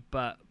by,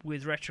 but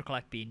with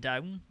RetroCollect being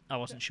down, I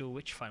wasn't sure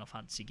which Final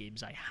Fantasy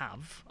games I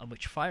have and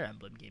which Fire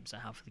Emblem games I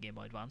have for the Game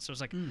Boy Advance. So I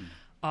was like,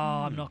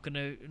 I'm not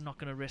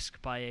gonna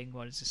risk buying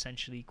what is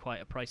essentially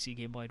quite a pricey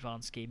Game Boy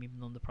Advance game, even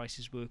though the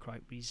prices were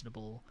quite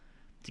reasonable,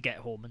 to get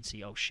home and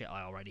see, oh shit,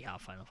 I already have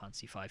Final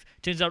Fantasy 5.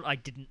 Turns out I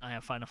didn't. I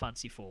have Final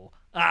Fantasy 4.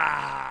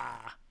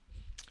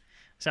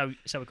 So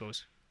it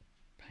goes.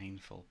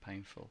 Painful.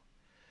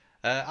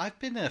 I've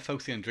been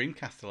focusing on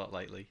Dreamcast a lot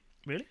lately.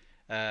 Really?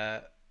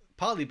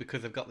 Partly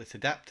because I've got this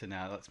adapter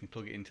now that lets me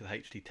plug it into the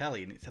HD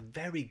telly, and it's a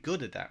very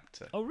good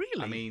adapter. Oh,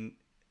 really? I mean,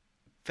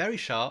 very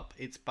sharp.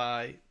 It's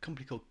by a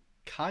company called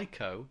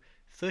Kaiko.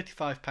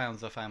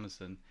 £35 off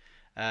Amazon.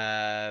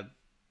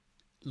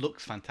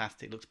 Looks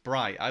fantastic. Looks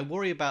bright. I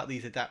worry about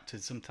these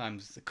adapters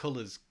sometimes. The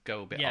colours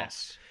go a bit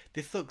off.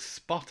 This looks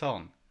spot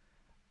on.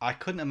 I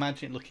couldn't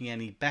imagine it looking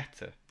any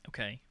better.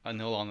 Okay. In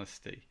all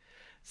honesty.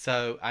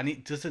 So, and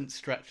it doesn't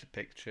stretch the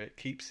picture. It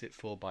keeps it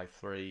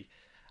 4:3.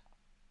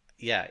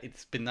 Yeah,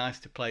 it's been nice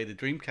to play the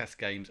Dreamcast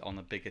games on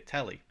a bigger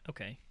telly.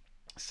 Okay.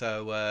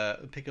 So,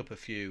 pick up a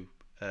few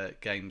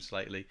games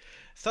lately.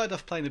 Started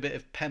off playing a bit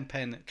of Pen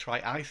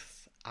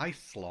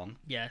Triathlon.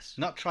 Yes.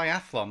 Not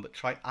triathlon, but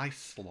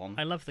Triathlon.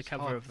 I love the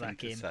cover of that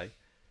game.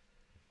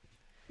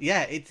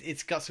 Yeah,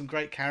 it's got some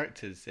great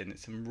characters in it,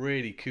 some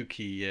really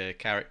kooky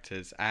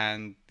characters,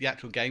 and the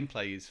actual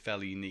gameplay is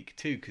fairly unique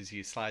too, because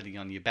you're sliding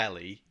on your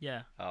belly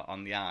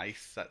on the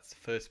ice. That's the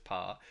first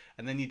part,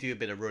 and then you do a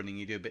bit of running,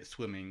 you do a bit of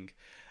swimming,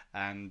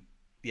 and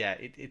yeah,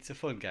 it's a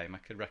fun game. I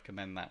could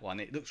recommend that one.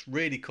 It looks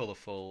really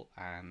colourful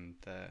and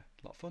a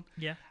lot of fun.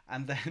 Yeah.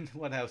 And then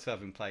what else have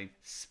I been playing?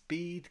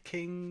 Speed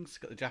Kings.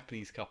 Got the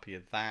Japanese copy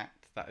of that.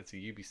 That is a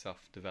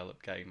Ubisoft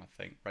developed game, I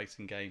think,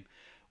 racing game,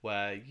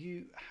 where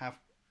you have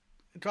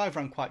drive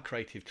around quite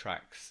creative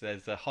tracks.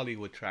 There's a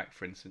Hollywood track,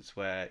 for instance,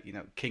 where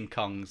King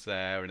Kong's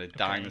there and a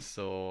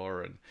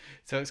dinosaur, and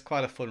so it's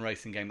quite a fun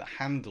racing game that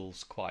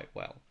handles quite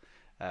well.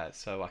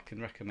 So I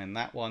can recommend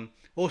that one.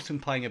 Also, I'm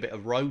playing a bit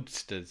of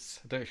Roadsters.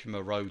 I don't know if you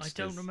remember Roadsters.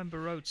 I don't remember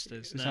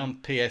Roadsters. It's on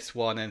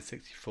PS1,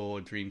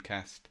 N64,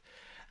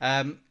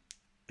 Dreamcast.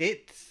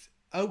 It's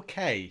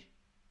okay.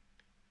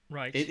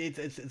 Right.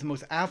 It's the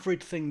most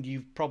average thing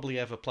you've probably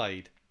ever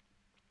played.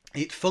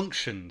 It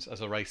functions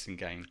as a racing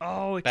game.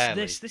 Oh, it's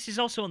barely. This is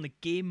also on the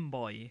Game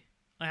Boy.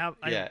 I'm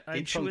sure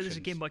functions. There's a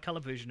Game Boy Color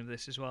version of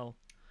this as well.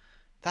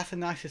 That's the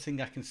nicest thing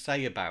I can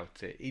say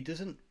about it.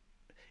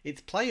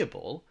 It's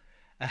playable.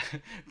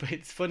 But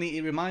it's funny,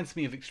 it reminds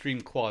me of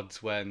Extreme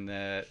Quads when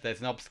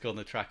there's an obstacle on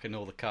the track and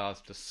all the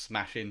cars just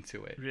smash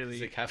into it. Really?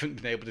 They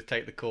haven't been able to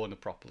take the corner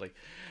properly.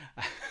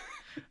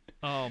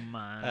 Oh,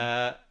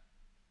 man.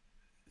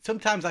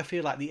 Sometimes I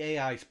feel like the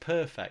AI is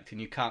perfect and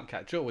you can't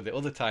catch up with it.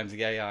 Other times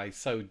the AI is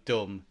so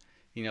dumb,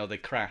 they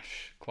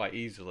crash quite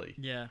easily.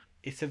 Yeah.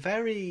 It's a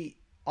very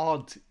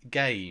odd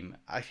game.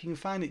 If you can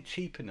find it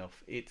cheap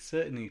enough, it's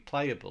certainly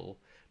playable.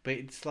 But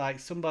it's like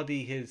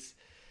somebody has...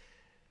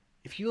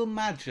 If you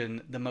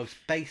imagine the most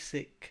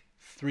basic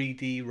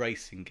 3D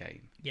racing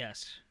game,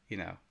 yes,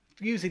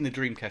 using the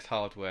Dreamcast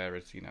hardware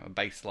as a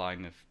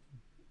baseline of,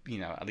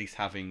 at least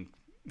having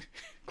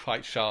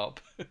quite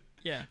sharp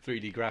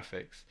 3D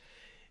graphics.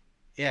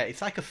 Yeah,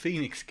 it's like a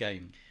Phoenix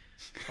game.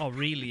 Oh,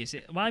 really? Is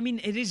it? Well, I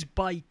mean, it is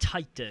by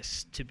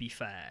Titus, to be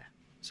fair.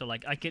 So,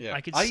 like, I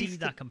could see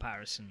that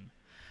comparison.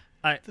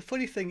 The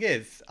funny thing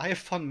is, I have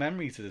fond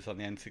memories of this on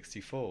the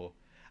N64.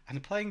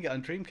 And playing it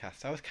on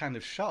Dreamcast, I was kind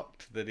of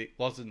shocked that it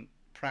wasn't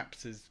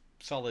perhaps as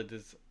solid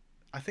as...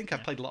 I think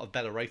I've played a lot of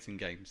better racing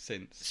games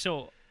since.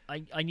 So,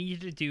 I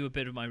needed to do a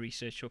bit of my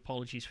research, so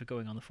apologies for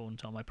going on the phone,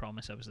 Tom. I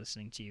promise I was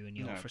listening to you and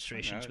your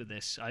frustrations with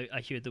this.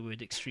 I heard the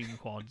word Extreme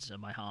Quads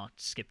and my heart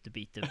skipped a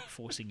beat of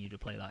forcing you to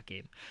play that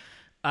game.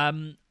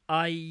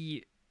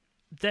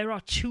 There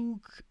are two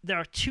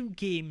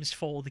games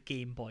for the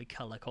Game Boy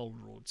Color called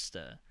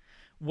Roadster.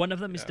 One of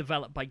them is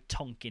developed by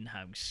Tonkin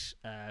House,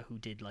 who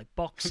did like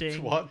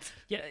boxing. What?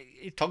 Yeah,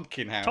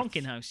 Tonkin House.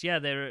 Tonkin House, yeah,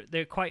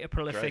 they're quite a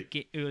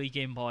prolific early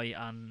Game Boy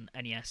and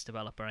NES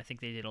developer. I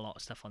think they did a lot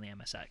of stuff on the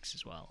MSX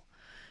as well.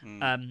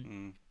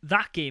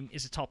 That game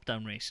is a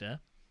top-down racer.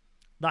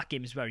 That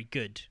game is very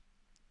good.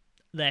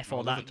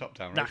 Therefore,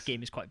 that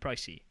game is quite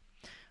pricey.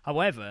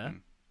 However,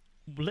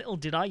 little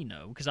did I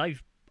know, because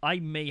I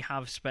may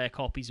have spare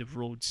copies of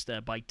Roadster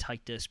by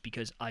Titus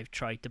because I've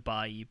tried to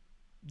buy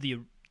the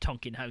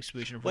Tonkin House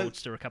version of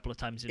Roadster a couple of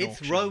times in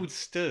auction. It's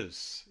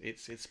Roadsters.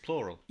 It's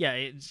plural.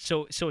 Yeah,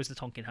 so is the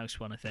Tonkin House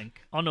one, I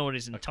think. Oh, no, it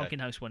isn't. Okay. Tonkin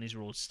House one is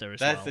Roadster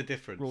as well. That's the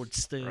difference.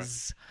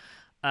 Roadsters.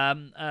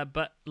 Right.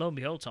 But lo and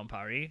behold, Tom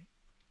Parry,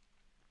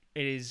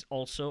 it is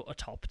also a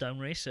top-down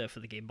racer for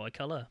the Game Boy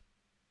Color.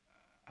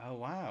 Oh,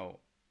 wow.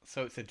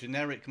 So it's a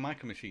generic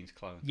Micro Machines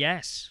clone?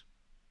 Yes.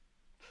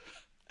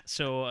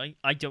 So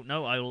I don't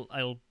know.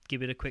 I'll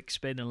give it a quick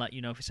spin and let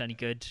you know if it's any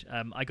good.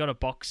 I got a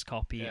box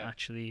copy,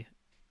 actually,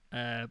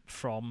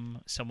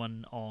 from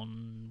someone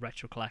on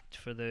Retro Collect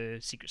for the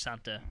Secret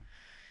Santa.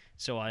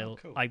 So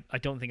cool. I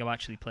don't think I've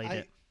actually played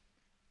it.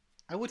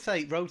 I would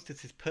say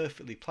Roadsters is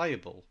perfectly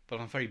playable, but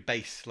on a very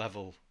base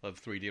level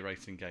of 3D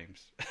racing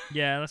games.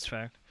 Yeah, that's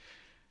fair.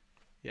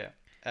 Yeah.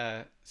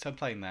 So I'm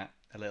playing that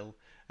a little.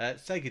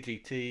 Sega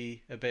GT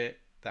a bit.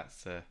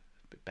 That's a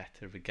bit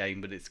better of a game,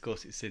 but of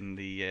course it's in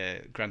the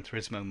Gran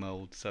Turismo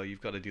mode, so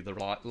you've got to do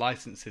the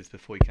licenses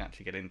before you can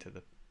actually get into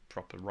the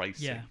proper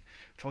racing,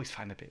 which I always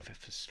find a bit of a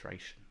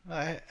frustration.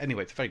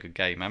 Anyway, it's a very good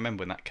game. I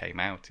remember when that came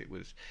out, it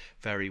was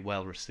very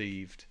well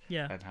received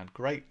and had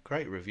great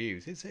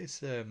reviews. It's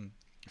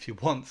if you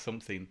want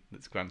something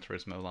that's Gran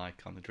Turismo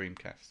like on the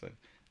Dreamcast, then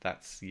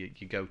that's your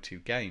go-to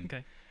game.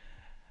 Okay.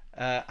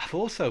 I've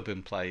also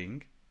been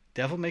playing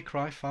Devil May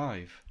Cry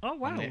 5 on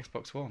the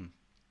Xbox One.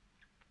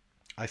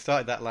 I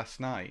started that last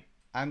night,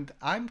 and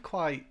I'm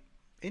quite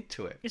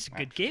into it. It's a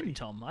good game,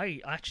 Tom. I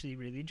actually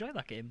really enjoy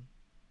that game.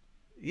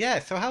 Yeah,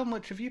 so how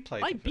much have you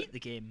played? I beat the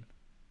game.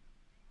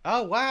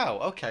 Oh, wow.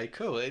 Okay,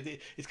 cool.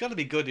 It's got to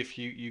be good if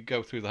you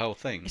go through the whole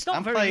thing. It's not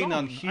I'm very playing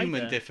long on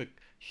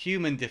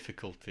human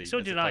difficulty. So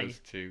did I.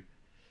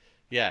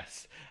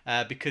 Yes,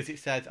 because it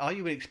says, are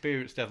you an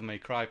experienced Devil May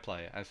Cry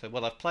player? I said,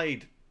 well, I've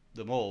played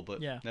them all, but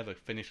never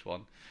finished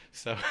one.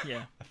 So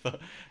I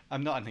thought,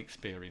 I'm not an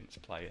experienced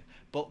player.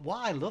 But what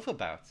I love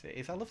about it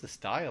is I love the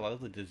style, I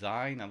love the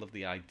design, I love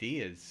the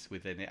ideas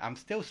within it. I'm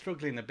still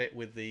struggling a bit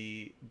with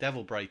the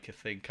Devil Breaker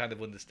thing, kind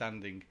of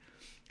understanding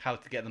how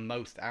to get the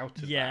most out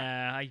of that.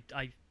 Yeah,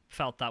 I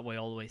felt that way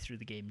all the way through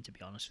the game, to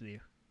be honest with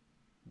you.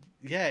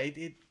 Yeah,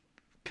 it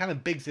kind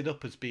of bigs it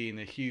up as being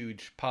a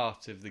huge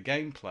part of the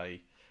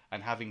gameplay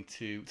and having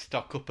to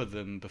stock up of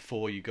them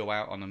before you go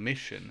out on a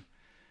mission.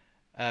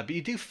 But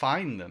you do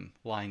find them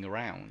lying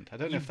around. I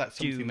don't know if that's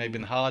something maybe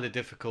in harder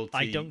difficulty.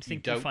 I don't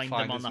think you find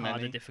them on the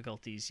harder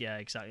difficulties. Yeah,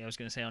 exactly. I was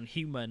going to say on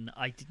human,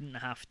 I didn't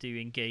have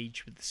to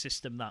engage with the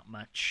system that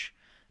much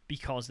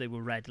because they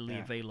were readily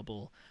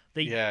available.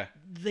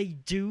 They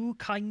do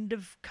kind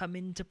of come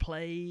into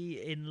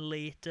play in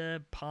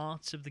later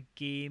parts of the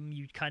game.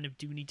 You kind of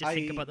do need to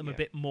think about them a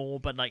bit more,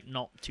 but like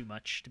not too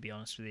much, to be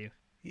honest with you.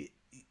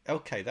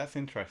 Okay, that's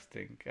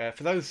interesting.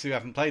 For those who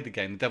haven't played the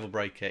game, the Devil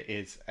Breaker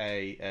is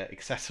a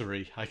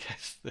accessory, I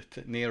guess,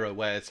 that Nero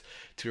wears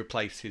to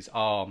replace his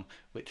arm,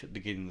 which at the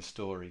beginning of the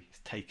story is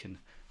taken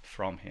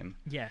from him.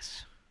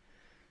 Yes.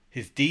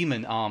 His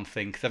demon arm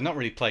thing, because I've not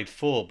really played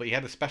 4, but he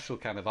had a special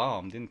kind of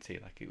arm, didn't he?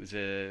 Like it was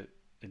a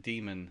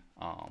demon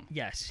arm.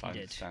 Yes, if I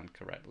understand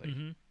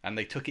correctly. And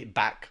they took it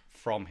back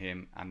from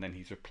him, and then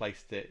he's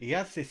replaced it. He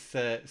has this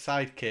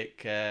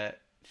sidekick.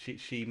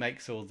 She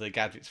makes all the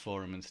gadgets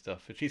for him and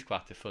stuff, and she's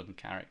quite a fun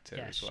character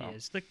as well.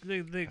 Yes, she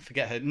is. I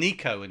forget her.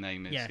 Nico, her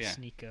name is. Yes,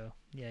 Nico.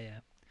 Yeah.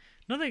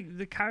 No,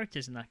 the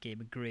characters in that game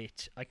are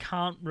great. I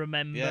can't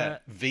remember. Yeah,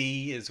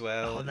 V as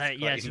well.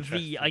 Yes,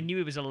 V. I knew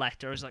it was a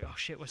letter. I was like, oh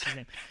shit, what's his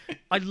name?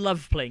 I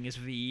love playing as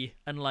V,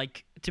 and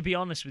like, to be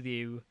honest with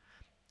you,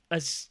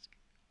 as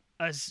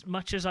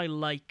much as I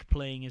like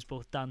playing as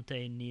both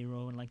Dante and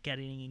Nero and like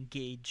getting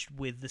engaged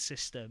with the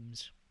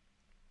systems,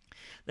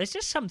 there's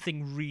just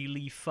something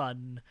really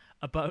fun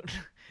about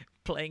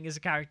playing as a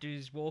character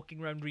who's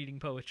walking around reading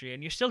poetry,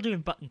 and you're still doing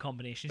button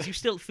combinations. You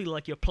still feel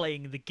like you're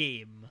playing the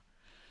game,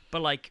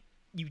 but like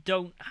you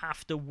don't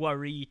have to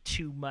worry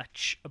too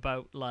much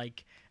about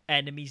like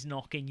enemies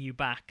knocking you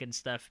back and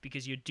stuff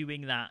because you're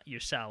doing that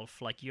yourself.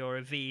 Like you're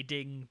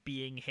evading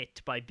being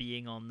hit by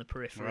being on the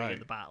periphery of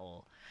the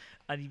battle.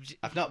 And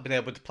I've not been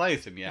able to play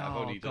as him yet. I've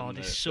only done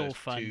it's so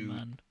fun,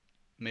 man.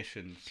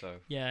 Missions, so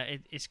yeah,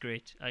 it's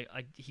great.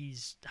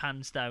 He's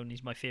hands down.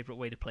 He's my favourite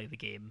way to play the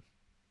game.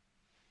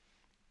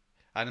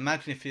 I'd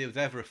imagine if there was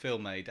ever a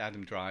film made,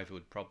 Adam Driver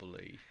would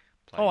probably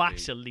play. Oh,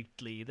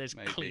 absolutely. There's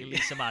clearly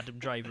some Adam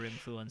Driver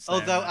influence there.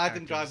 Although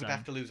Adam Driver would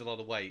have to lose a lot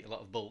of weight, a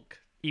lot of bulk.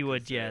 He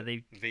would, yeah.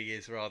 V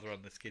is rather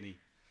on the skinny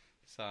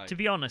side. To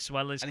be honest,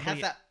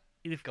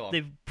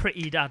 they've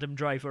prettied Adam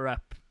Driver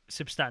up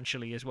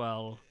substantially as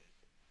well.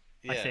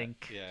 Yeah, I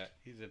think. Yeah,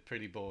 he's a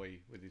pretty boy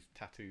with his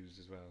tattoos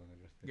as well and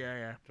everything.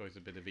 Yeah. Enjoys a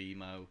bit of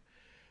emo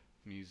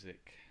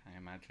music, I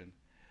imagine.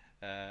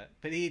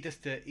 But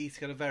he's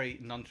got a very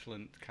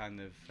nonchalant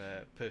kind of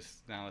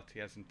personality,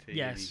 hasn't he?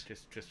 Yes. And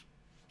he just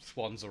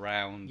swans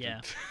around. Yeah.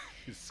 And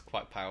he's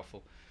quite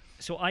powerful.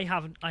 So I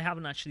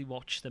haven't actually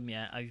watched them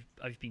yet.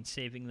 I've been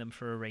saving them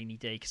for a rainy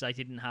day because I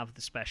didn't have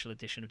the special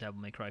edition of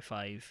Devil May Cry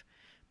 5.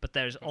 But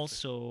there's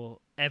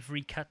also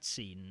every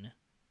cutscene.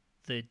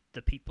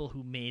 The people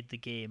who made the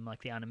game,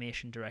 like the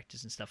animation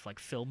directors and stuff, like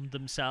filmed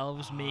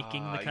themselves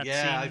making the cutscenes.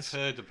 Yeah, I've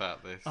heard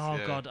about this. Oh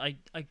god,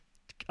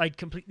 I'd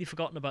completely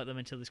forgotten about them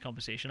until this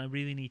conversation. I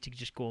really need to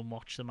just go and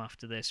watch them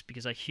after this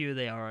because I hear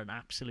they are an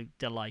absolute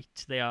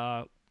delight. They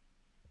are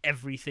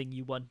everything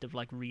you want of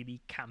like really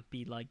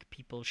campy, like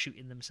people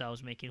shooting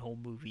themselves, making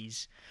home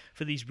movies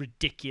for these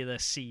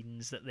ridiculous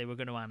scenes that they were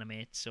going to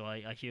animate. So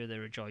I hear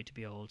they're a joy to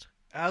behold.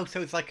 Oh,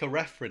 so it's like a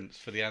reference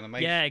for the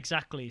animation. Yeah,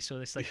 exactly. So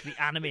it's like the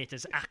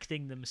animators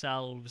acting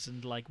themselves,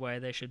 and like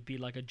where there should be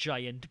like a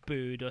giant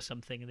bird or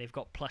something, and they've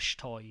got plush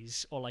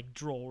toys or like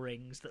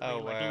drawings that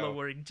they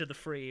lower into the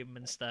frame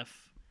and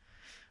stuff.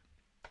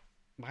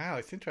 Wow,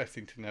 it's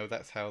interesting to know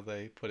that's how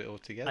they put it all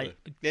together.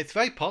 It's a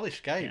very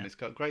polished game. Yeah. It's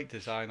got great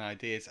design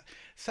ideas.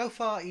 So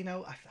far,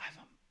 I'm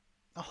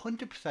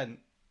 100%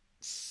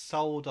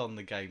 sold on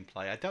the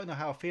gameplay. I don't know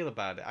how I feel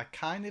about it. I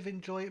kind of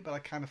enjoy it, but I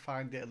kind of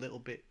find it a little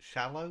bit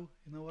shallow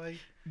in a way.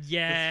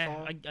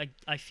 Yeah,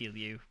 I feel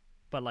you.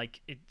 But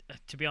like,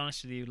 to be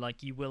honest with you,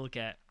 like you will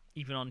get,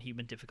 even on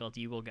human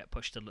difficulty, you will get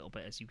pushed a little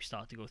bit as you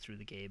start to go through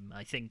the game.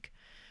 I think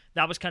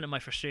that was kind of my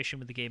frustration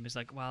with the game, is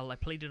like, well, I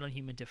played it on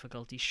human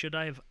difficulty. Should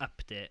I have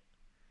upped it?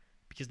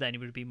 Because then it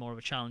would be more of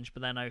a challenge.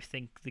 But then I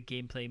think the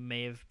gameplay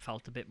may have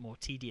felt a bit more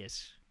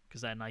tedious.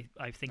 Because then I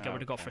think I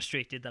would have got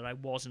frustrated that I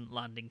wasn't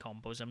landing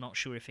combos. I'm not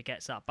sure if it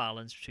gets that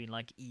balance between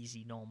like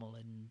easy, normal,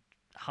 and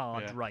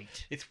hard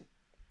right.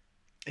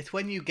 It's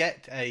when you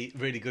get a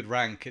really good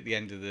rank at the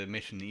end of the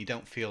mission that you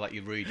don't feel like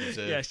you've really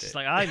deserved it. Yeah, it's just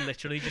like, I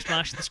literally just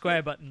mashed the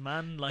square button,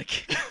 man.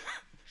 Like,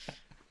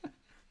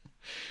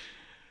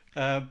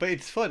 but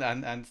it's fun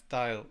and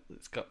style.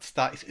 It's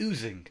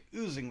oozing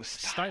with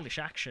style. Stylish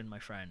action, my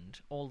friend,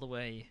 all the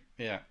way.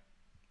 Yeah.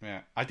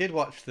 Yeah, I did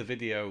watch the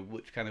video,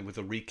 which kind of was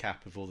a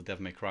recap of all the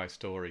Devil May Cry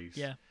stories.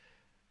 Yeah.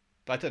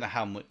 But I don't know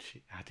how much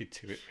added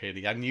to it,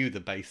 really. I knew the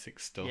basic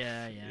stuff.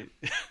 Yeah.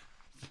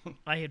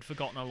 I had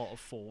forgotten a lot of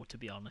 4, to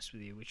be honest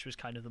with you, which was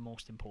kind of the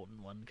most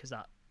important one, because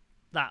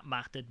that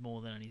mattered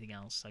more than anything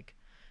else. Like,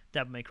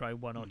 Devil May Cry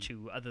 1 or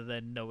 2, other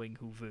than knowing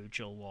who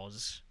Virgil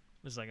was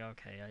like,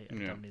 okay, I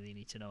don't really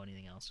need to know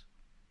anything else.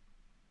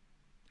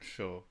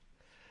 Sure.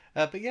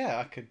 But yeah,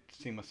 I could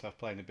see myself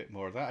playing a bit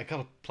more of that. I got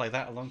to play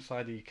that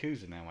alongside the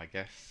Yakuza now, I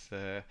guess.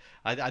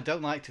 I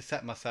don't like to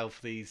set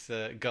myself these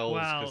goals.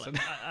 Well,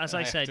 as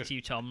I said to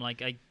you, Tom,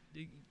 like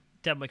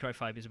Devil May Cry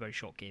 5 is a very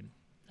short game.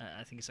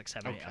 I think it's like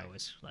 7 or 8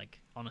 hours. Like,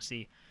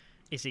 honestly,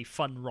 it's a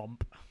fun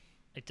romp.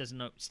 It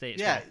doesn't stay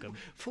its welcome.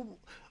 For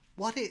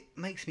what it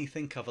makes me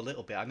think of a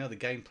little bit, I know the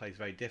gameplay is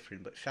very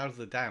different, but Shadow of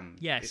the Damned,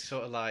 it's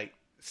sort of like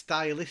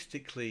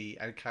stylistically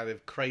and kind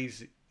of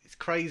crazy. It's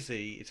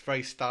crazy. It's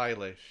very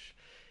stylish.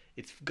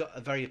 It's got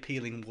a very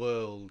appealing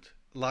world,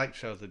 like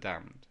Shadow of the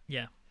Damned.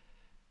 Yeah.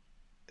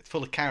 It's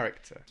full of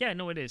character. Yeah,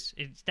 no, it is.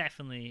 It's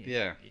definitely...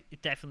 Yeah.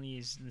 It definitely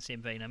is in the same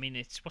vein. I mean,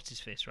 it's... What's his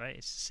face, right?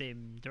 It's the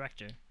same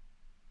director.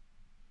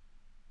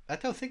 I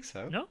don't think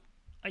so. No?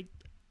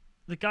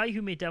 The guy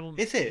who made Devil...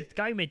 Is it? The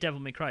guy who made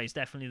Devil May Cry is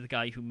definitely the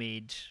guy who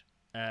made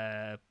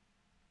that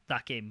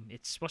game.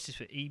 It's... What's his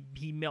face?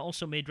 He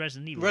also made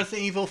Resident Evil.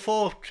 Resident Evil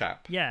 4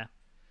 chap? Yeah.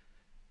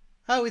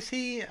 Oh, is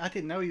he? I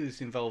didn't know he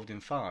was involved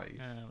in 5.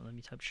 Let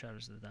me type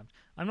Shadows of the Damned.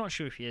 I'm not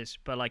sure if he is,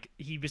 but like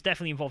he was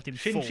definitely involved in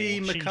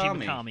Shinji 4. Mikami.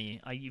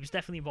 Shinji Mikami. He was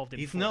definitely involved in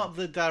 4. He's not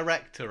the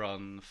director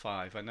on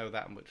 5. I know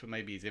that much, but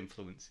maybe his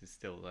influence is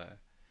still there.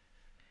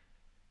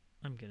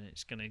 I'm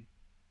gonna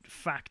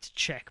fact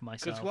check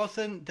myself. Because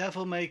wasn't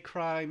Devil May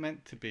Cry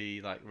meant to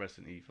be like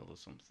Resident Evil or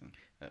something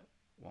at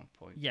one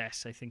point?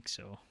 Yes, I think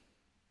so.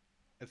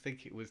 I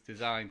think it was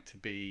designed to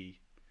be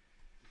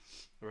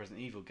a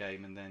Resident Evil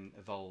game and then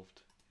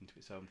evolved into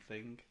its own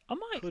thing.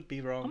 Could be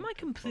wrong. Am I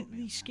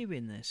completely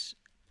skewing this?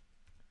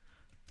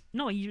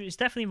 No, he was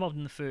definitely involved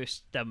in the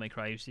first Devil May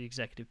Cry. He was the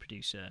executive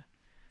producer.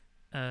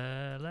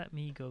 Let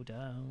me go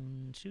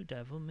down to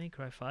Devil May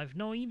Cry 5.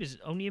 No, he was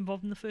only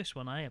involved in the first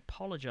one. I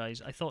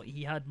apologise. I thought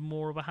he had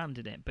more of a hand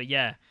in it. But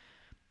yeah,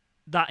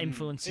 that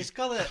influence is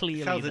clearly there. It's got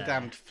a Shadow the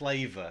Damned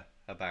flavour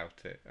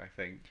about it, I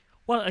think.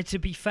 Well, to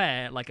be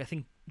fair, like I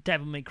think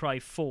Devil May Cry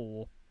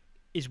 4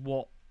 is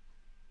what...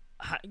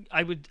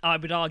 I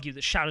would argue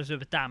that Shadows of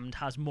the Damned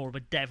has more of a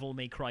Devil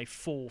May Cry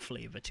 4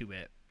 flavour to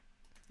it.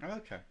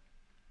 Okay.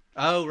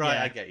 Oh, right,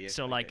 yeah. I get you.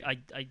 So, I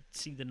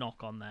see the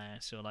knock on there.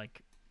 So,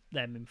 like,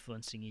 them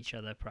influencing each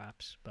other,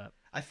 perhaps. But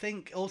I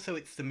think also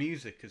it's the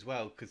music as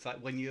well, because,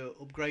 like, when you're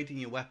upgrading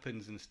your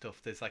weapons and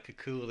stuff, there's, like, a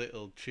cool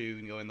little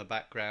tune going in the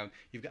background.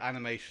 You've got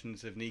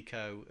animations of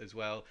Nico as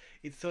well.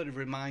 It sort of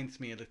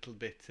reminds me a little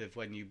bit of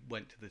when you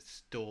went to the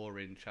store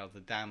in Shadow of the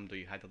Damned, or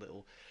you had a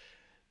little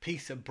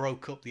piece that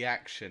broke up the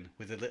action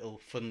with a little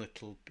fun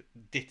little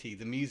ditty.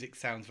 The music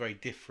sounds very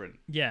different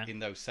in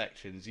those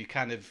sections. It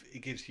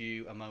gives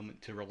you a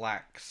moment to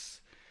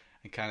relax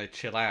and kind of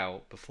chill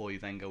out before you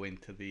then go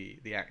into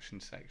the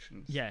action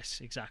sections. Yes,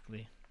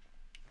 exactly.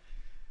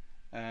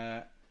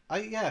 I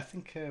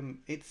think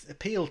it's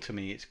appealed to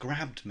me. It's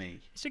grabbed me.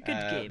 It's a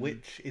good game.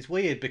 Which is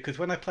weird because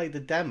when I played the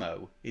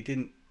demo, it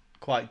didn't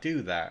quite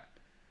do that.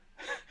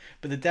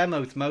 But the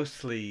demo's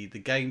mostly the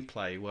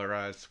gameplay,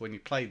 whereas when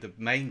you play the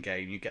main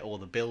game, you get all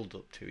the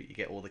build-up to it. You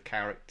get all the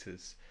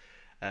characters.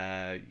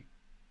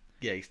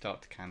 You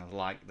start to kind of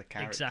like the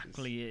characters.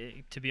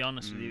 Exactly. To be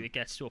honest with you, it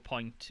gets to a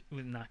point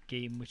in that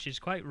game, which is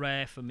quite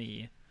rare for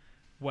me,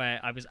 where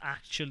I was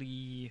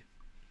actually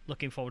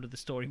looking forward to the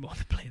story more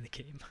than playing the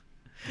game.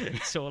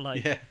 So,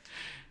 like,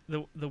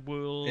 the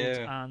world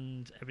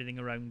and everything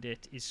around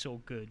it is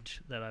so good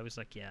that I was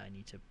like, I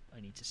need to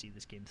see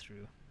this game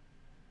through.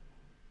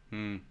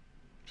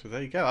 So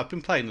there you go. I've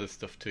been playing other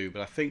stuff too,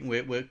 but I think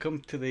we're come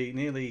to the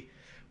nearly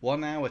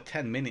 1 hour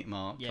 10 minute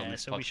mark on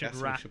this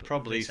podcast. We should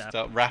probably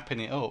start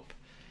wrapping it up.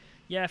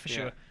 Yeah, for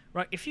sure.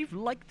 Right, if you've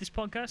liked this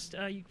podcast,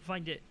 you can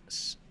find it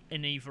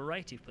in a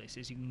variety of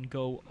places. You can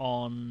go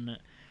on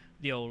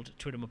the old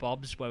Twitter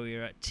Mabobs, where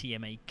we're at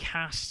TMA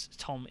Cast.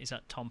 Tom is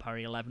at Tom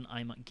Parry 11.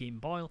 I'm at Game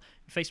Boyle.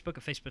 Facebook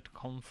at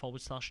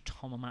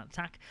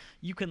facebook.com/TomAttack.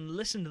 You can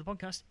listen to the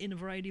podcast in a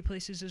variety of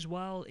places as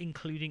well,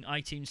 including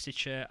iTunes,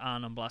 Stitcher,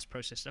 and on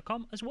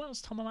blastprocess.com, as well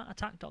as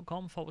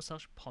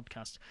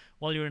TomAttack.com/podcast.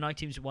 While you're in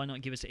iTunes, why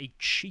not give us a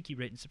cheeky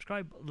rate and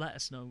subscribe? Let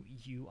us know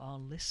you are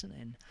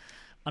listening.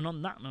 And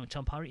on that note,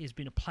 Tom Parry, it's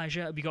been a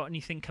pleasure. Have you got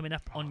anything coming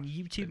up on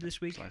YouTube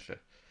this week? Pleasure.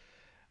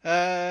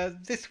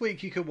 This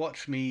week you can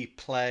watch me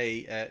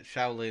play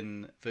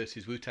Shaolin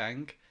versus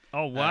Wu-Tang.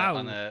 Oh wow!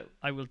 On a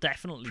I will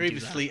definitely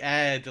previously do that.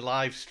 aired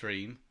live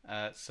stream,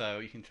 so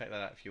you can check that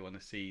out if you want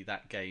to see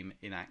that game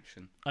in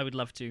action. I would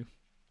love to.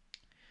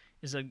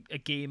 It's a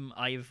game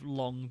I've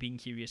long been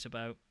curious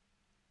about.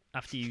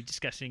 After you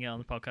discussing it on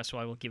the podcast, so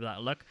I will give that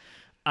a look.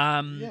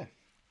 And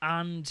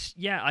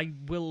I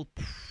will.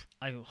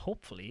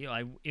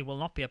 It will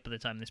not be up by the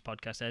time this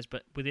podcast airs,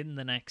 but within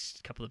the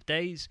next couple of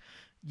days,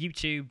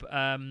 YouTube,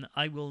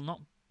 I will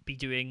not be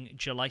doing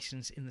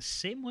J-License in the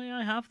same way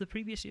I have the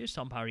previous years,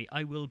 Tom Parry.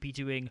 I will be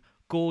doing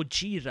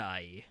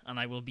Gojirai, and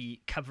I will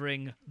be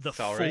covering the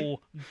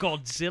 4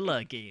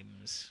 Godzilla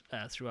games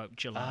throughout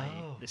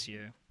July this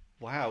year.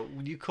 Wow,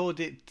 you called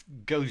it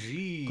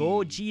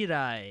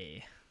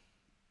Gojirai.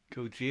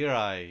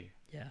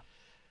 Yeah.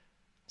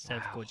 Instead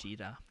of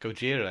Gojira.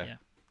 Gojira. Yeah.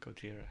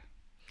 Gojira.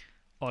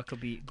 Or it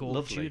could be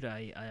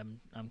Gojirai.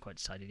 I'm quite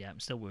excited. Yeah, I'm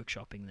still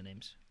workshopping the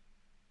names.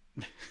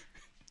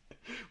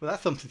 Well,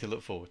 that's something to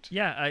look forward to.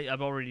 Yeah,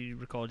 I've already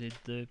recorded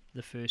the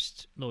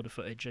first load of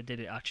footage. I did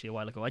it actually a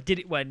while ago. I did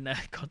it when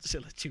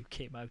Godzilla 2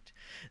 came out,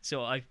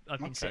 so I've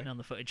been sitting on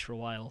the footage for a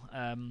while.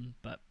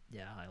 But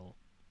yeah,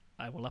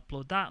 I will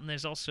upload that. And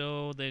there's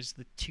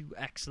the 2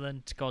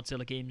 excellent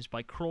Godzilla games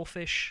by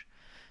Crawfish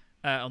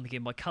on the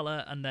Game Boy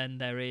Color, and then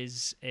there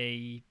is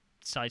a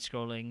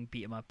side-scrolling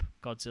beat-em-up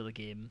Godzilla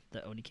game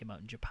that only came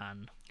out in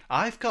Japan.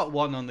 I've got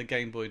one on the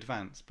Game Boy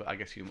Advance, but I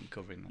guess you won't be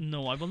covering that.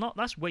 No, I will not.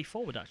 That's way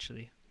forward,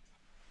 actually.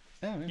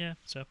 Oh, yeah. Yeah,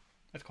 so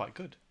that's quite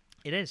good.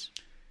 It is.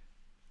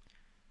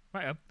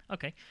 Right.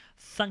 Okay.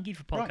 Thank you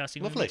for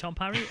podcasting with me, Tom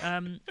Parry.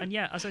 And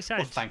yeah, as I said,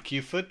 well, thank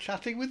you for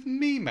chatting with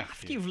me, Matthew.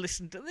 After you've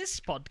listened to this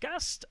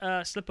podcast,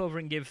 slip over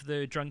and give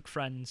the Drunk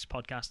Friends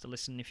podcast a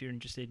listen if you're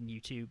interested in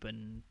YouTube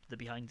and the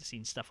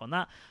behind-the-scenes stuff on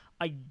that.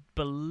 I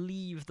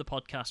believe the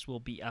podcast will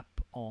be up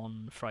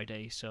on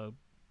Friday, so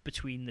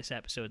between this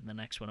episode and the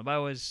next one of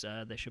ours,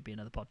 there should be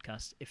another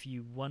podcast if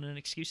you want an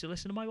excuse to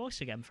listen to my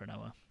voice again for an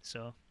hour.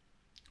 So.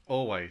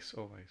 Always.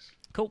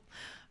 Cool.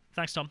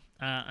 Thanks, Tom.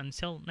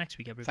 Until next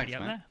week, everybody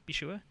Thanks, out man. there, be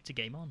sure to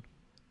game on.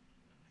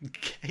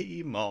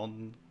 Game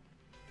on.